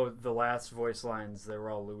I know the last voice lines they were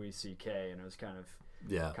all Louis C.K. and it was kind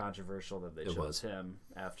of controversial that they chose him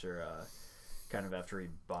after he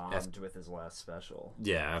bombed with his last special.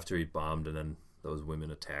 Yeah, after he bombed and then those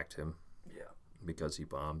women attacked him. Yeah. Because he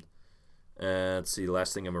bombed. Let's see,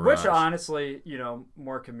 last thing in Mirage. Which, honestly,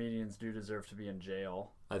 more comedians do deserve to be in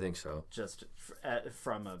jail. I think so. Just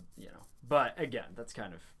from a, But, again, that's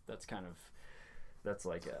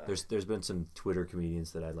like a... There's been some Twitter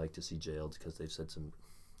comedians that I'd like to see jailed because they've said some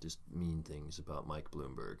just mean things about Mike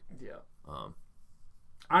Bloomberg. Yeah.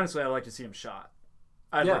 Honestly, I'd like to see him shot.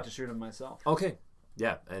 I'd like to shoot him myself. Okay.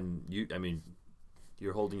 Yeah, and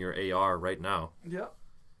you're holding your AR right now. Yeah.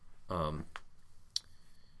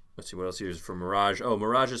 Let's see what else here is from Mirage. Oh,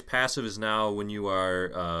 Mirage's passive is now when you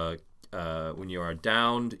are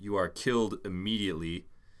downed, you are killed immediately,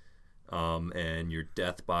 and your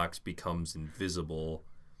death box becomes invisible,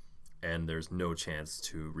 and there's no chance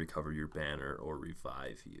to recover your banner or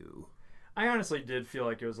revive you. I honestly did feel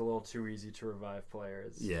like it was a little too easy to revive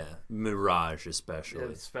players. Yeah, Mirage especially.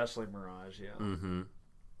 Yeah, especially Mirage, yeah. Mm-hmm.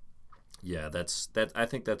 Yeah, that. I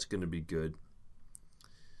think that's going to be good.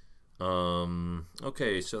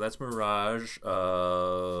 Okay, so that's Mirage.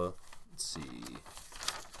 Let's see.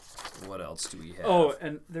 What else do we have? Oh,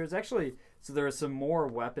 and there's actually there are some more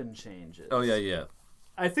weapon changes. Oh yeah.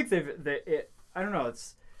 I think I don't know,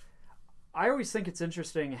 I always think it's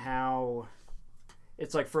interesting how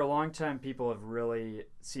it's like for a long time people have really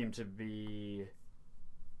seemed to be,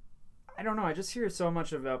 I don't know, I just hear so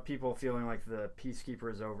much about people feeling like the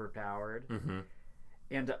Peacekeeper is overpowered. Mm-hmm.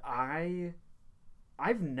 And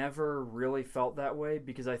I've never really felt that way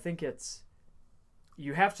because I think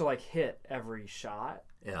you have to like hit every shot.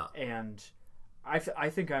 Yeah. And I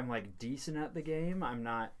think I'm like decent at the game. I'm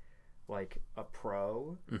not like a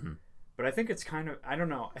pro. Mm-hmm. But I think it's kind of, I don't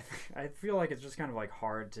know. I feel like it's just kind of like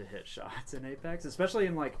hard to hit shots in Apex, especially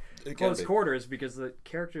in like close quarters because the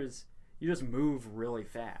characters, you just move really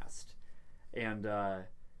fast. And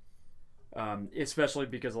especially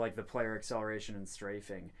because of like the player acceleration and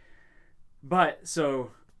strafing. But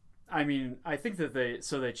so, I mean, I think that they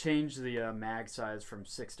changed the mag size from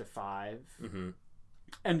 6 to 5, mm-hmm.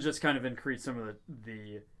 and just kind of increased some of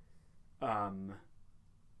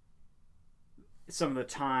the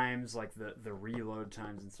times, like the reload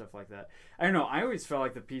times and stuff like that. I don't know. I always felt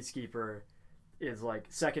like the Peacekeeper is like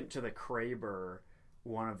second to the Kraber,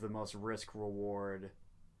 one of the most risk reward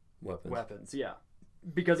weapons. Yeah,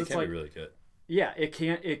 because it's like be really good. Yeah, it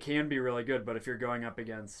can be really good, but if you're going up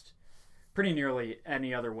against pretty nearly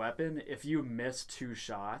any other weapon, if you miss 2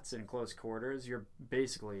 shots in close quarters, you're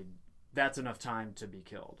basically, that's enough time to be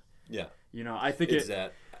killed. Yeah. I think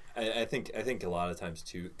I think a lot of times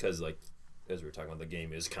too, because like as we were talking about, the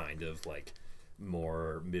game is kind of like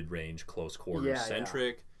more mid-range, close quarters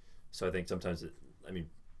centric. Yeah. So I think sometimes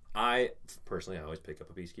I personally always pick up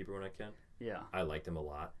a Peacekeeper when I can. Yeah. I like them a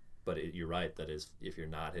lot, but you're right, that is, if you're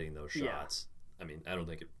not hitting those shots, I don't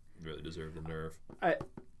think it really deserved the nerf.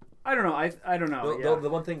 I don't know. I don't know. The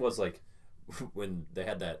one thing was like when they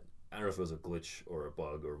had that, I don't know if it was a glitch or a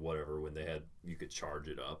bug or whatever, when you could charge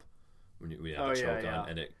it up when you had the choke on,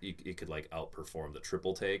 and it could like outperform the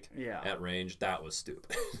triple take at range. That was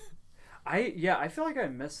stupid. I feel like I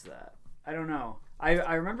missed that. I don't know.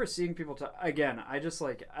 I remember seeing people again. I just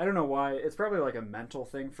like, I don't know why. It's probably like a mental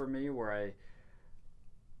thing for me where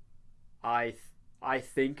I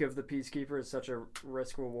think of the Peacekeeper as such a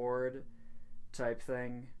risk reward type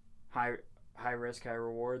thing. High risk, high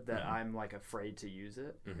reward, that mm-hmm. I'm like afraid to use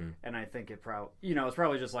it. Mm-hmm. And I think it probably, it's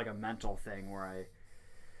probably just like a mental thing where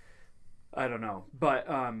I don't know. But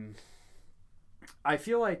I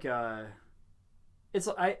feel like it's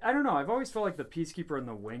I don't know. I've always felt like the Peacekeeper and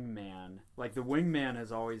the Wingman. Like the Wingman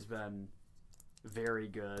has always been very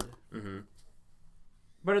good. Mm-hmm.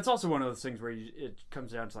 But it's also one of those things where it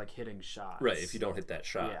comes down to like hitting shots. Right. If you don't hit that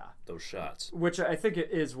shot, those shots. Which I think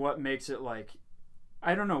it is what makes it like,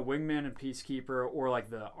 I don't know, Wingman and Peacekeeper, or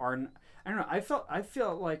like the I don't know. I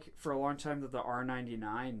felt like for a long time that the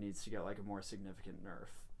R99 needs to get like a more significant nerf.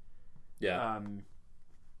 Yeah.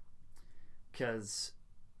 Because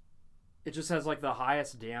it just has like the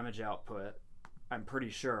highest damage output, I'm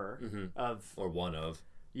pretty sure, of, or one of,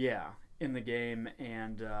 in the game,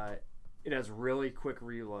 and it has really quick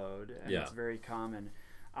reload, and it's very common.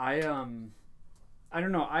 I don't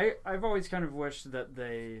know. I've always kind of wished that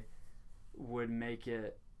they would make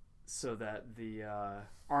it so that the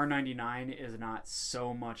R99 is not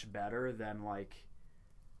so much better than like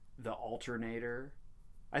the alternator.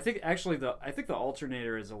 I think the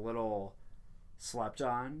alternator is a little slept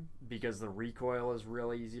on because the recoil is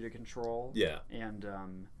really easy to control. Yeah. And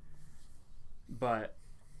but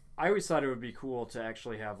I always thought it would be cool to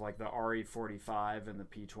actually have like the RE45 and the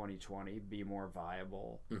P2020 be more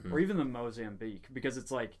viable, or even the Mozambique, because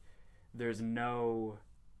it's like there's no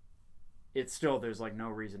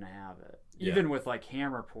reason to have it. Even with like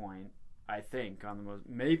hammer point, I think on the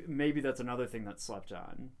maybe that's another thing that's slept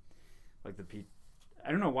on, like the P. I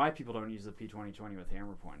don't know why people don't use the P2020 with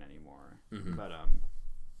hammer point anymore, but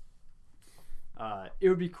it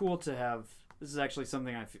would be cool to have. This is actually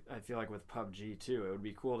something I feel like with PUBG too. It would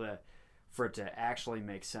be cool for it to actually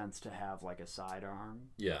make sense to have like a sidearm.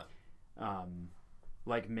 Yeah.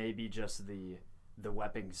 Like maybe just the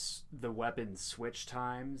weapon switch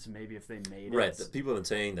times. Maybe if they made it right. People have been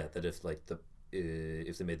saying that if like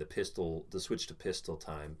if they made the switch to pistol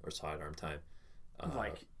time or sidearm time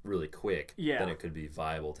like really quick, then it could be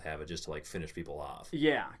viable to have it just to like finish people off.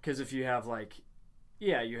 Yeah, because if you have like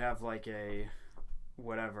a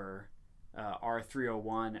whatever.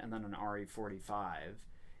 R301 and then an RE45.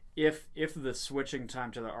 If the switching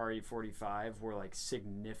time to the RE45 were like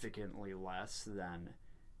significantly less than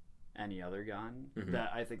any other gun,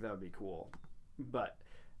 that I think that would be cool. But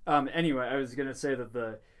anyway, I was gonna say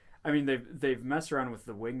that they've messed around with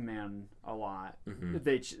the Wingman a lot.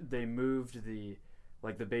 They moved the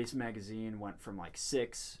base magazine went from like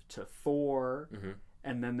 6 to 4.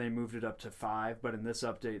 And then they moved it up to 5, but in this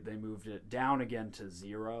update they moved it down again to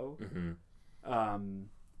 0.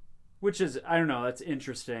 Which is, I don't know, that's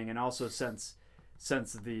interesting. And also since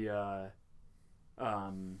the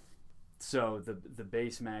so the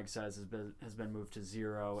base mag size has been moved to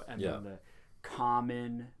 0, and then the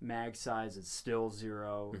common mag size is still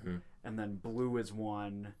 0, and then blue is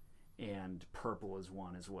 1 and purple is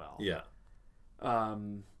 1 as well. Yeah.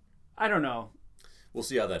 I don't know. We'll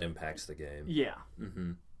see how that impacts the game. Yeah.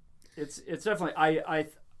 It's definitely I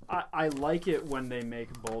like it when they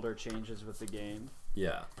make bolder changes with the game.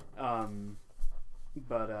 Yeah.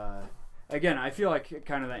 But again, I feel like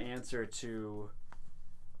kind of the answer to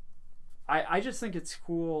I just think it's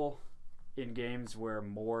cool in games where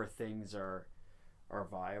more things are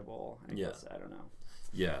viable. I guess I don't know.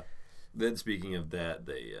 Yeah. Then speaking of that,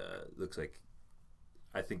 they looks like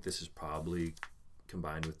I think this is probably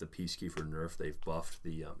combined with the Peacekeeper nerf, they've buffed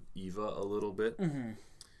the EVA a little bit.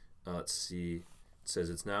 Let's see. It says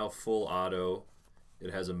it's now full auto.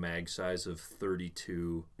 It has a mag size of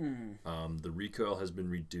 32. The recoil has been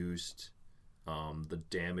reduced. The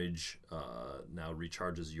damage now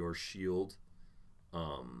recharges your shield.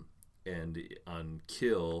 And on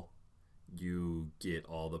kill, you get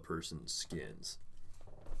all the person's skins.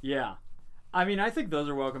 Yeah. I mean, I think those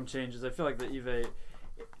are welcome changes. I feel like the EVA...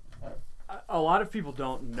 A lot of people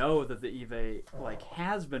don't know that the EVA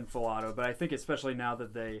has been full auto, but I think especially now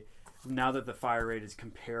that the fire rate is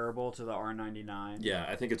comparable to the R99. Yeah,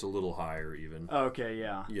 I think it's a little higher even. Okay,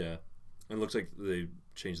 yeah. Yeah. And it looks like they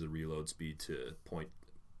changed the reload speed to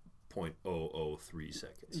 0.003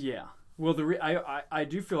 seconds. Yeah. Well, I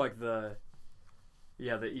do feel like the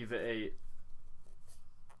EVA 8,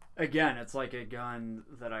 again, it's like a gun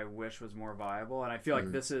that I wish was more viable, and I feel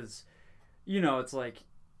like this is, it's like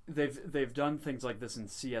they've done things like this in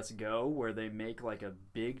CS:GO where they make like a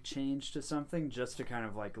big change to something just to kind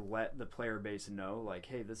of like let the player base know like,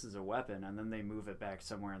 hey, this is a weapon, and then they move it back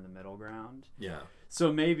somewhere in the middle ground. Yeah.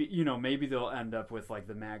 So maybe they'll end up with like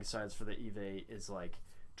the mag size for the EVA is like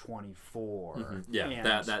 24. Yeah, and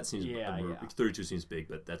that seems 32 seems big,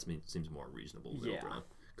 but that seems more reasonable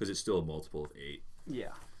because it's still a multiple of 8.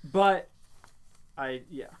 Yeah, but I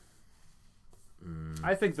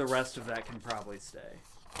think the rest of that can probably stay.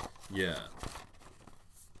 Yeah.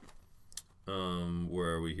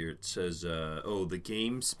 Where are we here? It says, the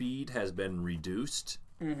game speed has been reduced.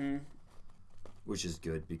 Which is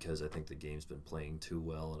good because I think the game's been playing too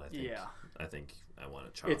well, and I think I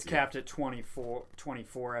want to chop. It's capped at 24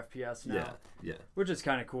 FPS now. Yeah. Which is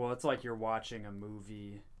kind of cool. It's like you're watching a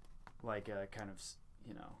movie, like a kind of,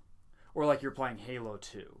 or like you're playing Halo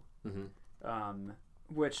 2,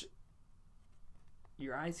 which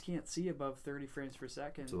your eyes can't see above 30 frames per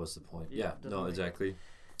second. So what's the point? Yeah, no, exactly.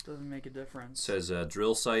 Doesn't make a difference. It says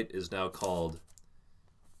drill site is now called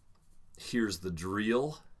Here's the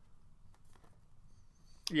Drill.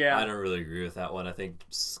 Yeah. I don't really agree with that one. I think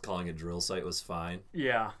calling it drill site was fine.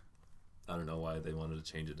 Yeah. I don't know why they wanted to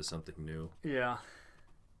change it to something new. Yeah.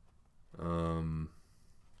 It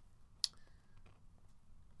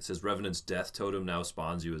says Revenant's death totem now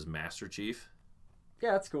spawns you as Master Chief.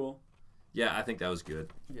 Yeah, that's cool. Yeah, I think that was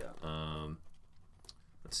good. Yeah.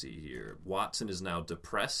 Let's see here. Watson is now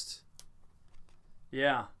depressed.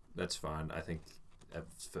 Yeah. That's fine. I think that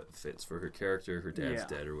fits for her character. Her dad's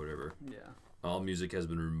dead or whatever. Yeah. All music has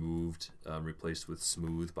been removed, replaced with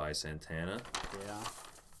Smooth by Santana. Yeah.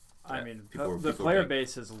 I mean, people the player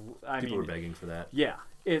base is... People were begging for that. Yeah.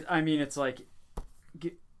 It's like...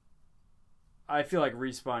 I feel like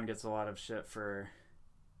Respawn gets a lot of shit for...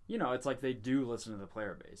 it's like they do listen to the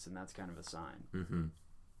player base, and that's kind of a sign. Mm-hmm.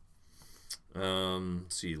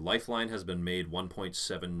 Let's see. Lifeline has been made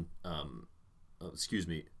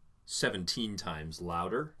 17 times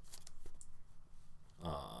louder.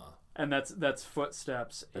 And that's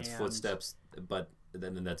footsteps. That's footsteps, but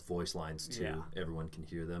then that's voice lines too. Yeah. Everyone can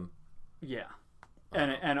hear them. Yeah.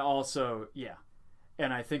 And also, yeah.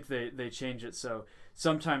 And I think they change it so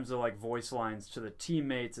sometimes they're like voice lines to the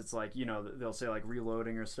teammates. It's like, they'll say like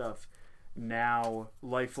reloading or stuff. Now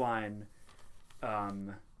Lifeline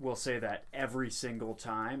will say that every single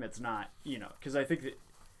time. It's not, because I think that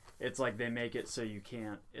it's like they make it so you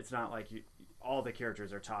can't, it's not like all the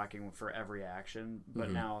characters are talking for every action,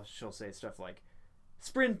 but now she'll say stuff like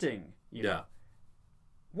sprinting,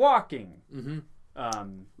 walking,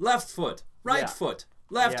 left foot, right foot,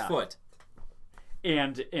 left foot.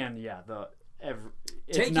 And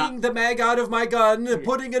taking the mag out of my gun,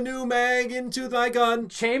 putting a new mag into my gun,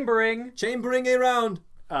 chambering a round,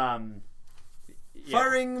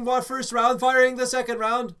 firing the first round, firing the second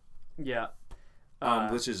round. Yeah.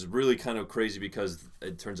 Which is really kind of crazy because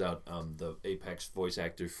it turns out the Apex voice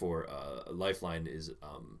actor for Lifeline is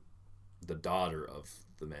the daughter of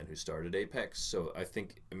the man who started Apex. So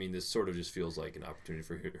this sort of just feels like an opportunity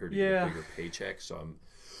for her to get a bigger paycheck. So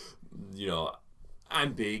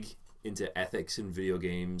I'm big into ethics in video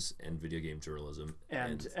games and video game journalism.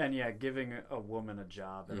 And giving a woman a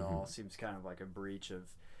job at all seems kind of like a breach of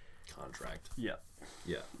contract. Yeah.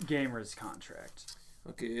 Yeah. Gamer's contract.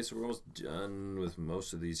 Okay, so we're almost done with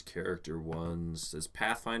most of these character ones. Says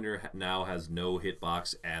Pathfinder now has no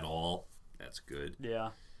hitbox at all. That's good. Yeah.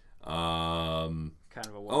 Kind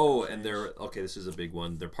of a and this is a big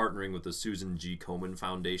one. They're partnering with the Susan G. Komen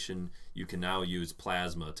Foundation. You can now use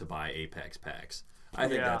plasma to buy Apex packs. I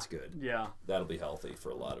think that's good. Yeah. That'll be healthy for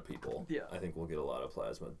a lot of people. Yeah. I think we'll get a lot of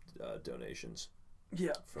plasma donations.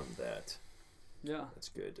 Yeah. From that. Yeah. That's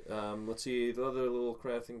good. Let's see. The other little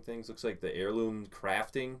crafting things. Looks like the heirloom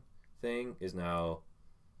crafting thing is now...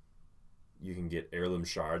 You can get heirloom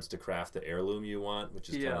shards to craft the heirloom you want, which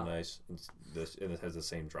is kind of nice. And it has the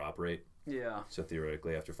same drop rate. Yeah. So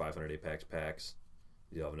theoretically, after 500 Apex packs,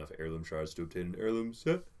 you'll have enough heirloom shards to obtain an heirloom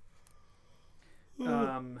set.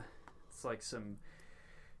 It's like some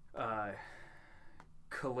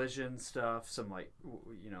collision stuff, some like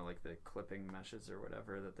like the clipping meshes or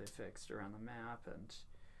whatever that they fixed around the map, and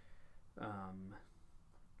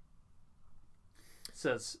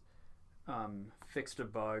says fixed a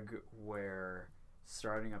bug where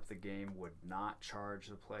starting up the game would not charge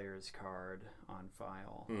the player's card on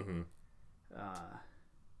file.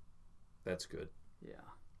 That's good. Yeah.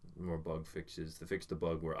 More bug fixes. They fixed the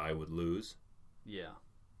bug where I would lose. Yeah.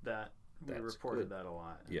 We reported that a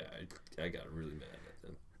lot. Yeah, I got really mad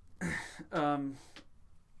at them.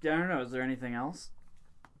 Yeah, I don't know. Is there anything else?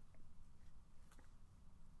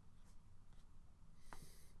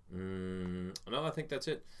 No, I think that's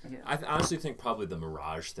it. Yeah. I honestly think probably the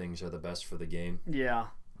Mirage things are the best for the game. Yeah.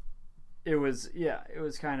 It was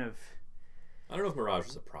kind of... I don't know if Mirage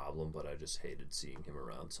was a problem, but I just hated seeing him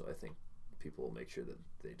around, so I think people will make sure that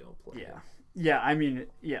they don't play him.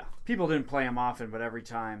 Yeah, people didn't play him often, but every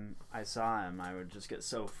time I saw him, I would just get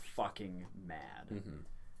so fucking mad.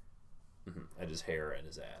 At his hair and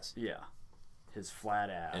his ass. Yeah. His flat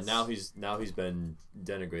ass. And now he's been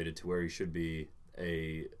denigrated to where he should be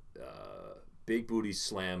a big booty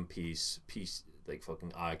slam piece like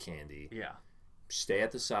fucking eye candy. Yeah. Stay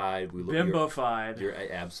at the side. We look bimbofied. You're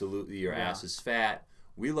absolutely your ass is fat.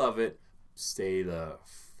 We love it, stay the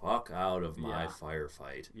fuck out of my Yeah.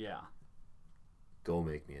 firefight. Yeah. Go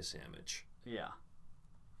make me a sandwich, Yeah.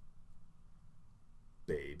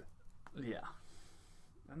 babe. Yeah.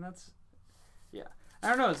 And that's, yeah. I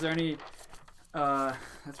don't know. Is there any,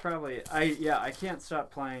 that's probably, I can't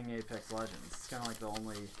stop playing Apex Legends. It's kind of like the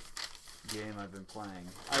only game I've been playing.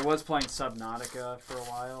 I was playing Subnautica for a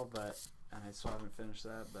while, and I still haven't finished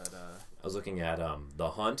that, but, I was looking at the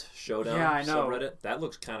Hunt Showdown Yeah, I know. subreddit. That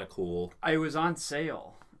looks kind of cool. I was on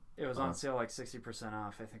sale. It was on sale like 60%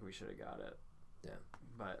 off. I think we should have got it. Yeah.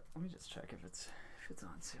 But let me just check if it's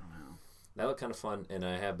on sale now. That looked kind of fun, and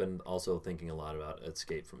I have been also thinking a lot about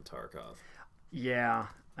Escape from Tarkov. Yeah,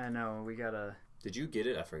 I know. We gotta. Did you get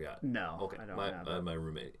it? I forgot. No, Okay. I don't have it. My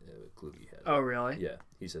roommate Kluge has it. Oh, really? Yeah,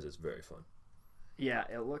 he says it's very fun. Yeah,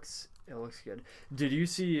 it looks good. Did you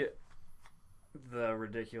see the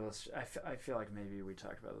ridiculous? I feel like maybe we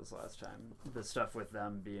talked about this last time. The stuff with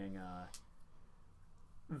them being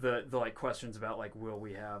the like questions about like will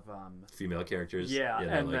we have Female characters. Yeah,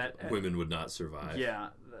 and like that women would not survive.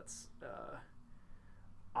 Yeah, that's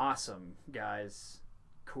awesome, guys.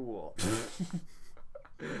 Cool.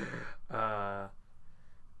 Yeah.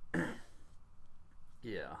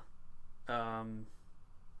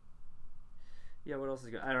 Yeah, what else is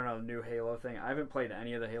good? I don't know, new Halo thing. I haven't played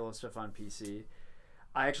any of the Halo stuff on PC.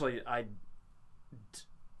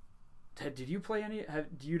 Did you play any?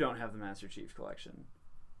 You don't have the Master Chief Collection,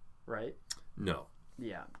 right? No.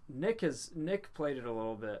 Yeah, Nick played it a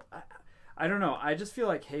little bit. I don't know. I just feel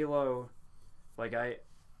like Halo, like I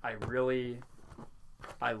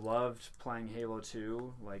loved playing Halo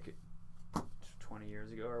 2 like 20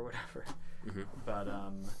 years ago or whatever. Mm-hmm. But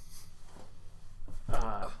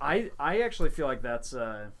I actually feel like that's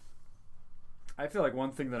I feel like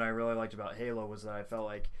one thing that I really liked about Halo was that I felt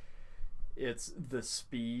like it's the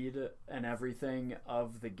speed and everything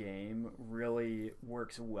of the game really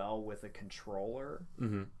works well with a controller.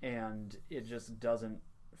 Mm-hmm. And it just doesn't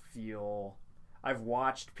feel. I've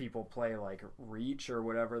watched people play like Reach or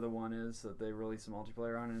whatever the one is that they release a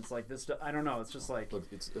multiplayer on, and it's like this. I don't know. It's just like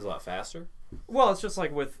it's a lot faster. Well, it's just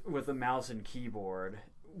like with a mouse and keyboard.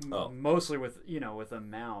 Oh. Mostly with with a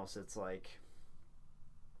mouse, it's like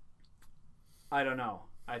I don't know.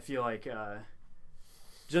 I feel like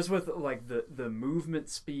just with like the movement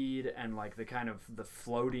speed and like the kind of the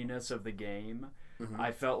floatiness of the game, Mm-hmm.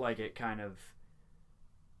 I felt like it kind of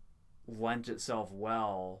lent itself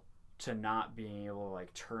well to not being able to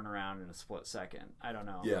like turn around in a split second. I don't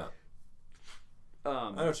know. Yeah.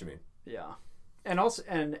 I know what you mean. Yeah. And also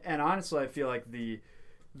and honestly I feel like the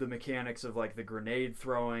mechanics of like the grenade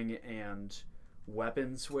throwing and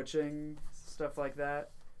weapon switching, stuff like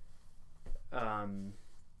that.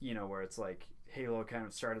 Where it's like Halo kind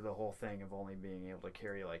of started the whole thing of only being able to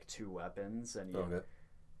carry like 2 weapons, and Okay.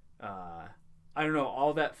 I don't know,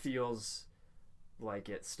 all that feels like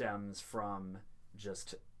it stems from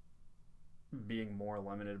just being more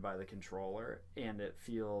limited by the controller, and it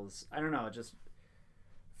feels, I don't know, it just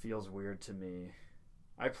feels weird to me.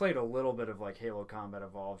 I played a little bit of like Halo Combat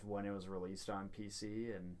Evolved when it was released on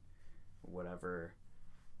PC and whatever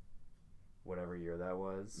year that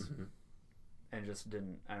was. Mm-hmm. And just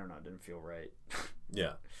didn't feel right.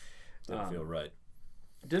 Yeah. Didn't feel right.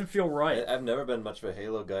 Didn't feel right. I've never been much of a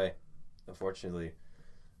Halo guy. Unfortunately,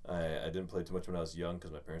 I didn't play too much when I was young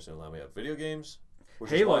because my parents didn't allow me to have video games.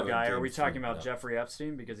 Halo guy, are we talking about Jeffrey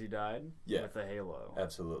Epstein because he died? Yeah. With the Halo.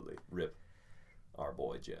 Absolutely. RIP. Our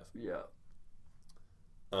boy, Jeff. Yeah.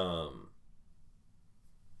 My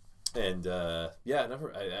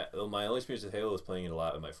only experience with Halo was playing it a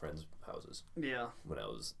lot at my friends' houses. Yeah. When I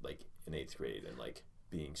was like in 8th grade and like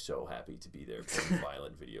being so happy to be there playing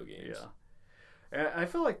violent video games. Yeah. I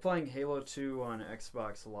feel like playing Halo 2 on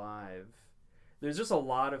Xbox Live, there's just a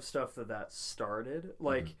lot of stuff that started.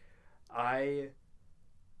 Like, I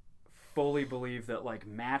fully believe that like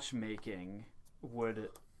matchmaking would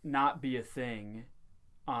not be a thing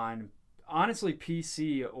on honestly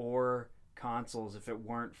PC or consoles if it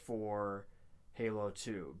weren't for Halo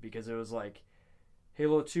 2, because it was like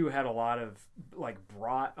Halo 2 had a lot of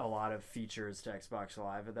brought a lot of features to Xbox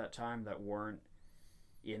Live at that time that weren't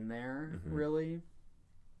in there really,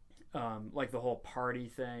 like the whole party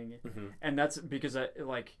thing, and that's because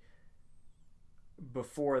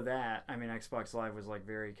before that, I mean, Xbox Live was like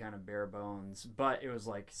very kind of bare bones, but it was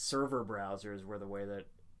like server browsers were the way that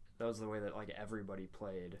like everybody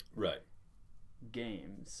played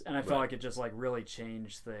games, and I felt like it just like really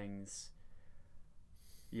changed things.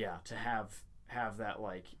 Yeah, to have that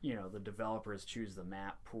like the developers choose the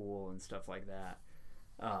map pool and stuff like that.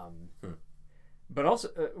 But also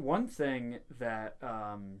one thing that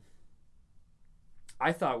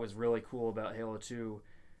I thought was really cool about Halo 2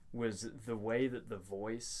 was the way that the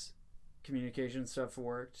voice communication stuff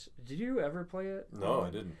worked. Did you ever play it? No, I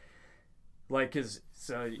didn't. Like, cause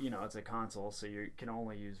so it's a console, so you can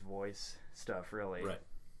only use voice stuff really. Right.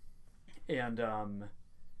 And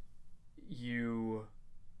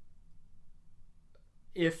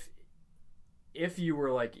if you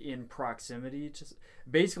were like in proximity to,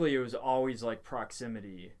 basically it was always like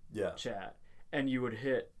proximity chat, and you would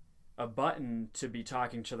hit a button to be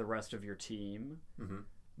talking to the rest of your team. Mm-hmm.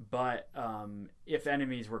 But if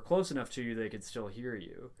enemies were close enough to you, they could still hear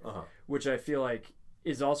you, which I feel like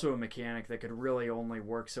is also a mechanic that could really only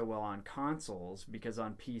work so well on consoles, because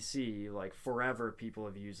on PC, like forever, people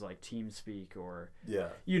have used like TeamSpeak or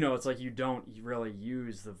it's like you don't really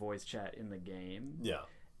use the voice chat in the game. Yeah.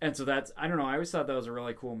 And so that's, I don't know, I always thought that was a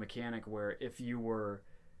really cool mechanic where if you were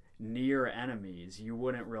near enemies, you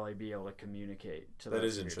wouldn't really be able to communicate to them. That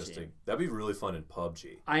is interesting. Team. That'd be really fun in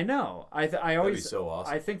PUBG. I know. I always, that'd be so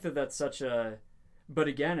awesome. I think that that's such a, but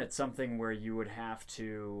again, it's something where you would have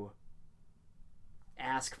to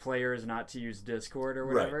ask players not to use Discord or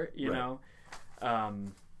whatever, you know?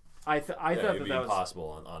 I thought that was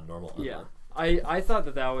impossible on normal. Yeah. I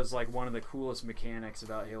thought that was like one of the coolest mechanics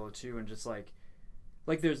about Halo 2, and just like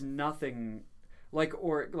there's nothing like,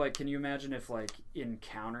 or like, can you imagine if like in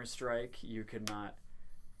Counter-Strike you could not,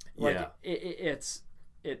 like,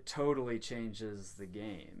 it totally changes the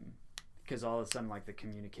game, because all of a sudden like the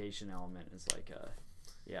communication element is like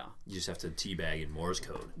you just have to teabag in Morse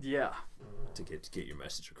code to get your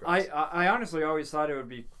message across. I honestly always thought it would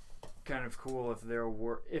be kind of cool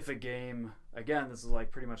if a game, again, this is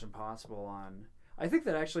like pretty much impossible on, I think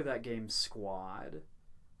that actually that game Squad,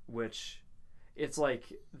 which it's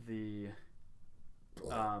like the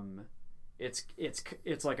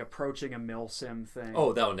it's like approaching a milsim thing.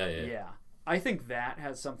 Oh, that one, yeah. I think that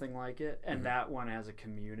has something like it, and that one has a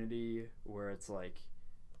community where it's like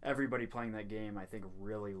everybody playing that game, I think,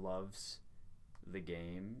 really loves the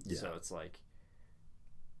game. Yeah. So it's like,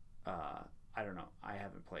 I don't know. I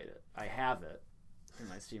haven't played it. I have it in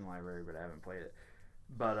my Steam library, but I haven't played it.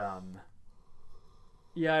 But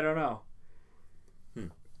yeah, I don't know.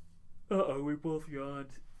 We both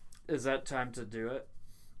yawned. Is that time to do it?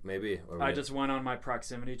 Maybe. I just went on my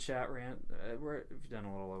proximity chat rant. We've done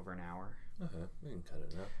a little over an hour. Okay, we can cut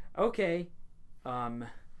it now. Okay.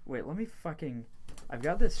 Wait, let me fucking... I've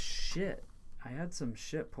got this shit. I had some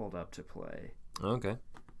shit pulled up to play. Okay.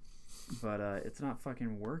 But it's not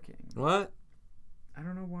fucking working. What? I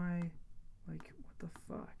don't know why. Like, what the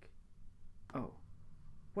fuck? Oh.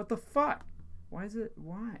 What the fuck? Why?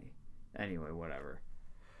 Anyway, whatever.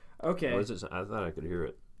 Okay. What is it? I thought I could hear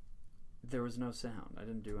it. There was no sound. I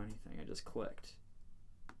didn't do anything. I just clicked.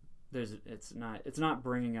 It's not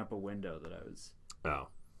bringing up a window that I was... Oh.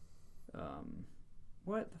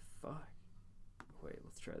 What the fuck? Wait,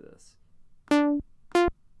 let's try this. I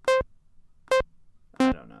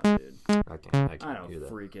don't know, dude. I can't hear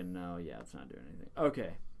that. Freaking know. Yeah, it's not doing anything.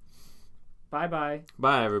 Okay. Bye-bye.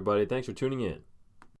 Bye, everybody. Thanks for tuning in.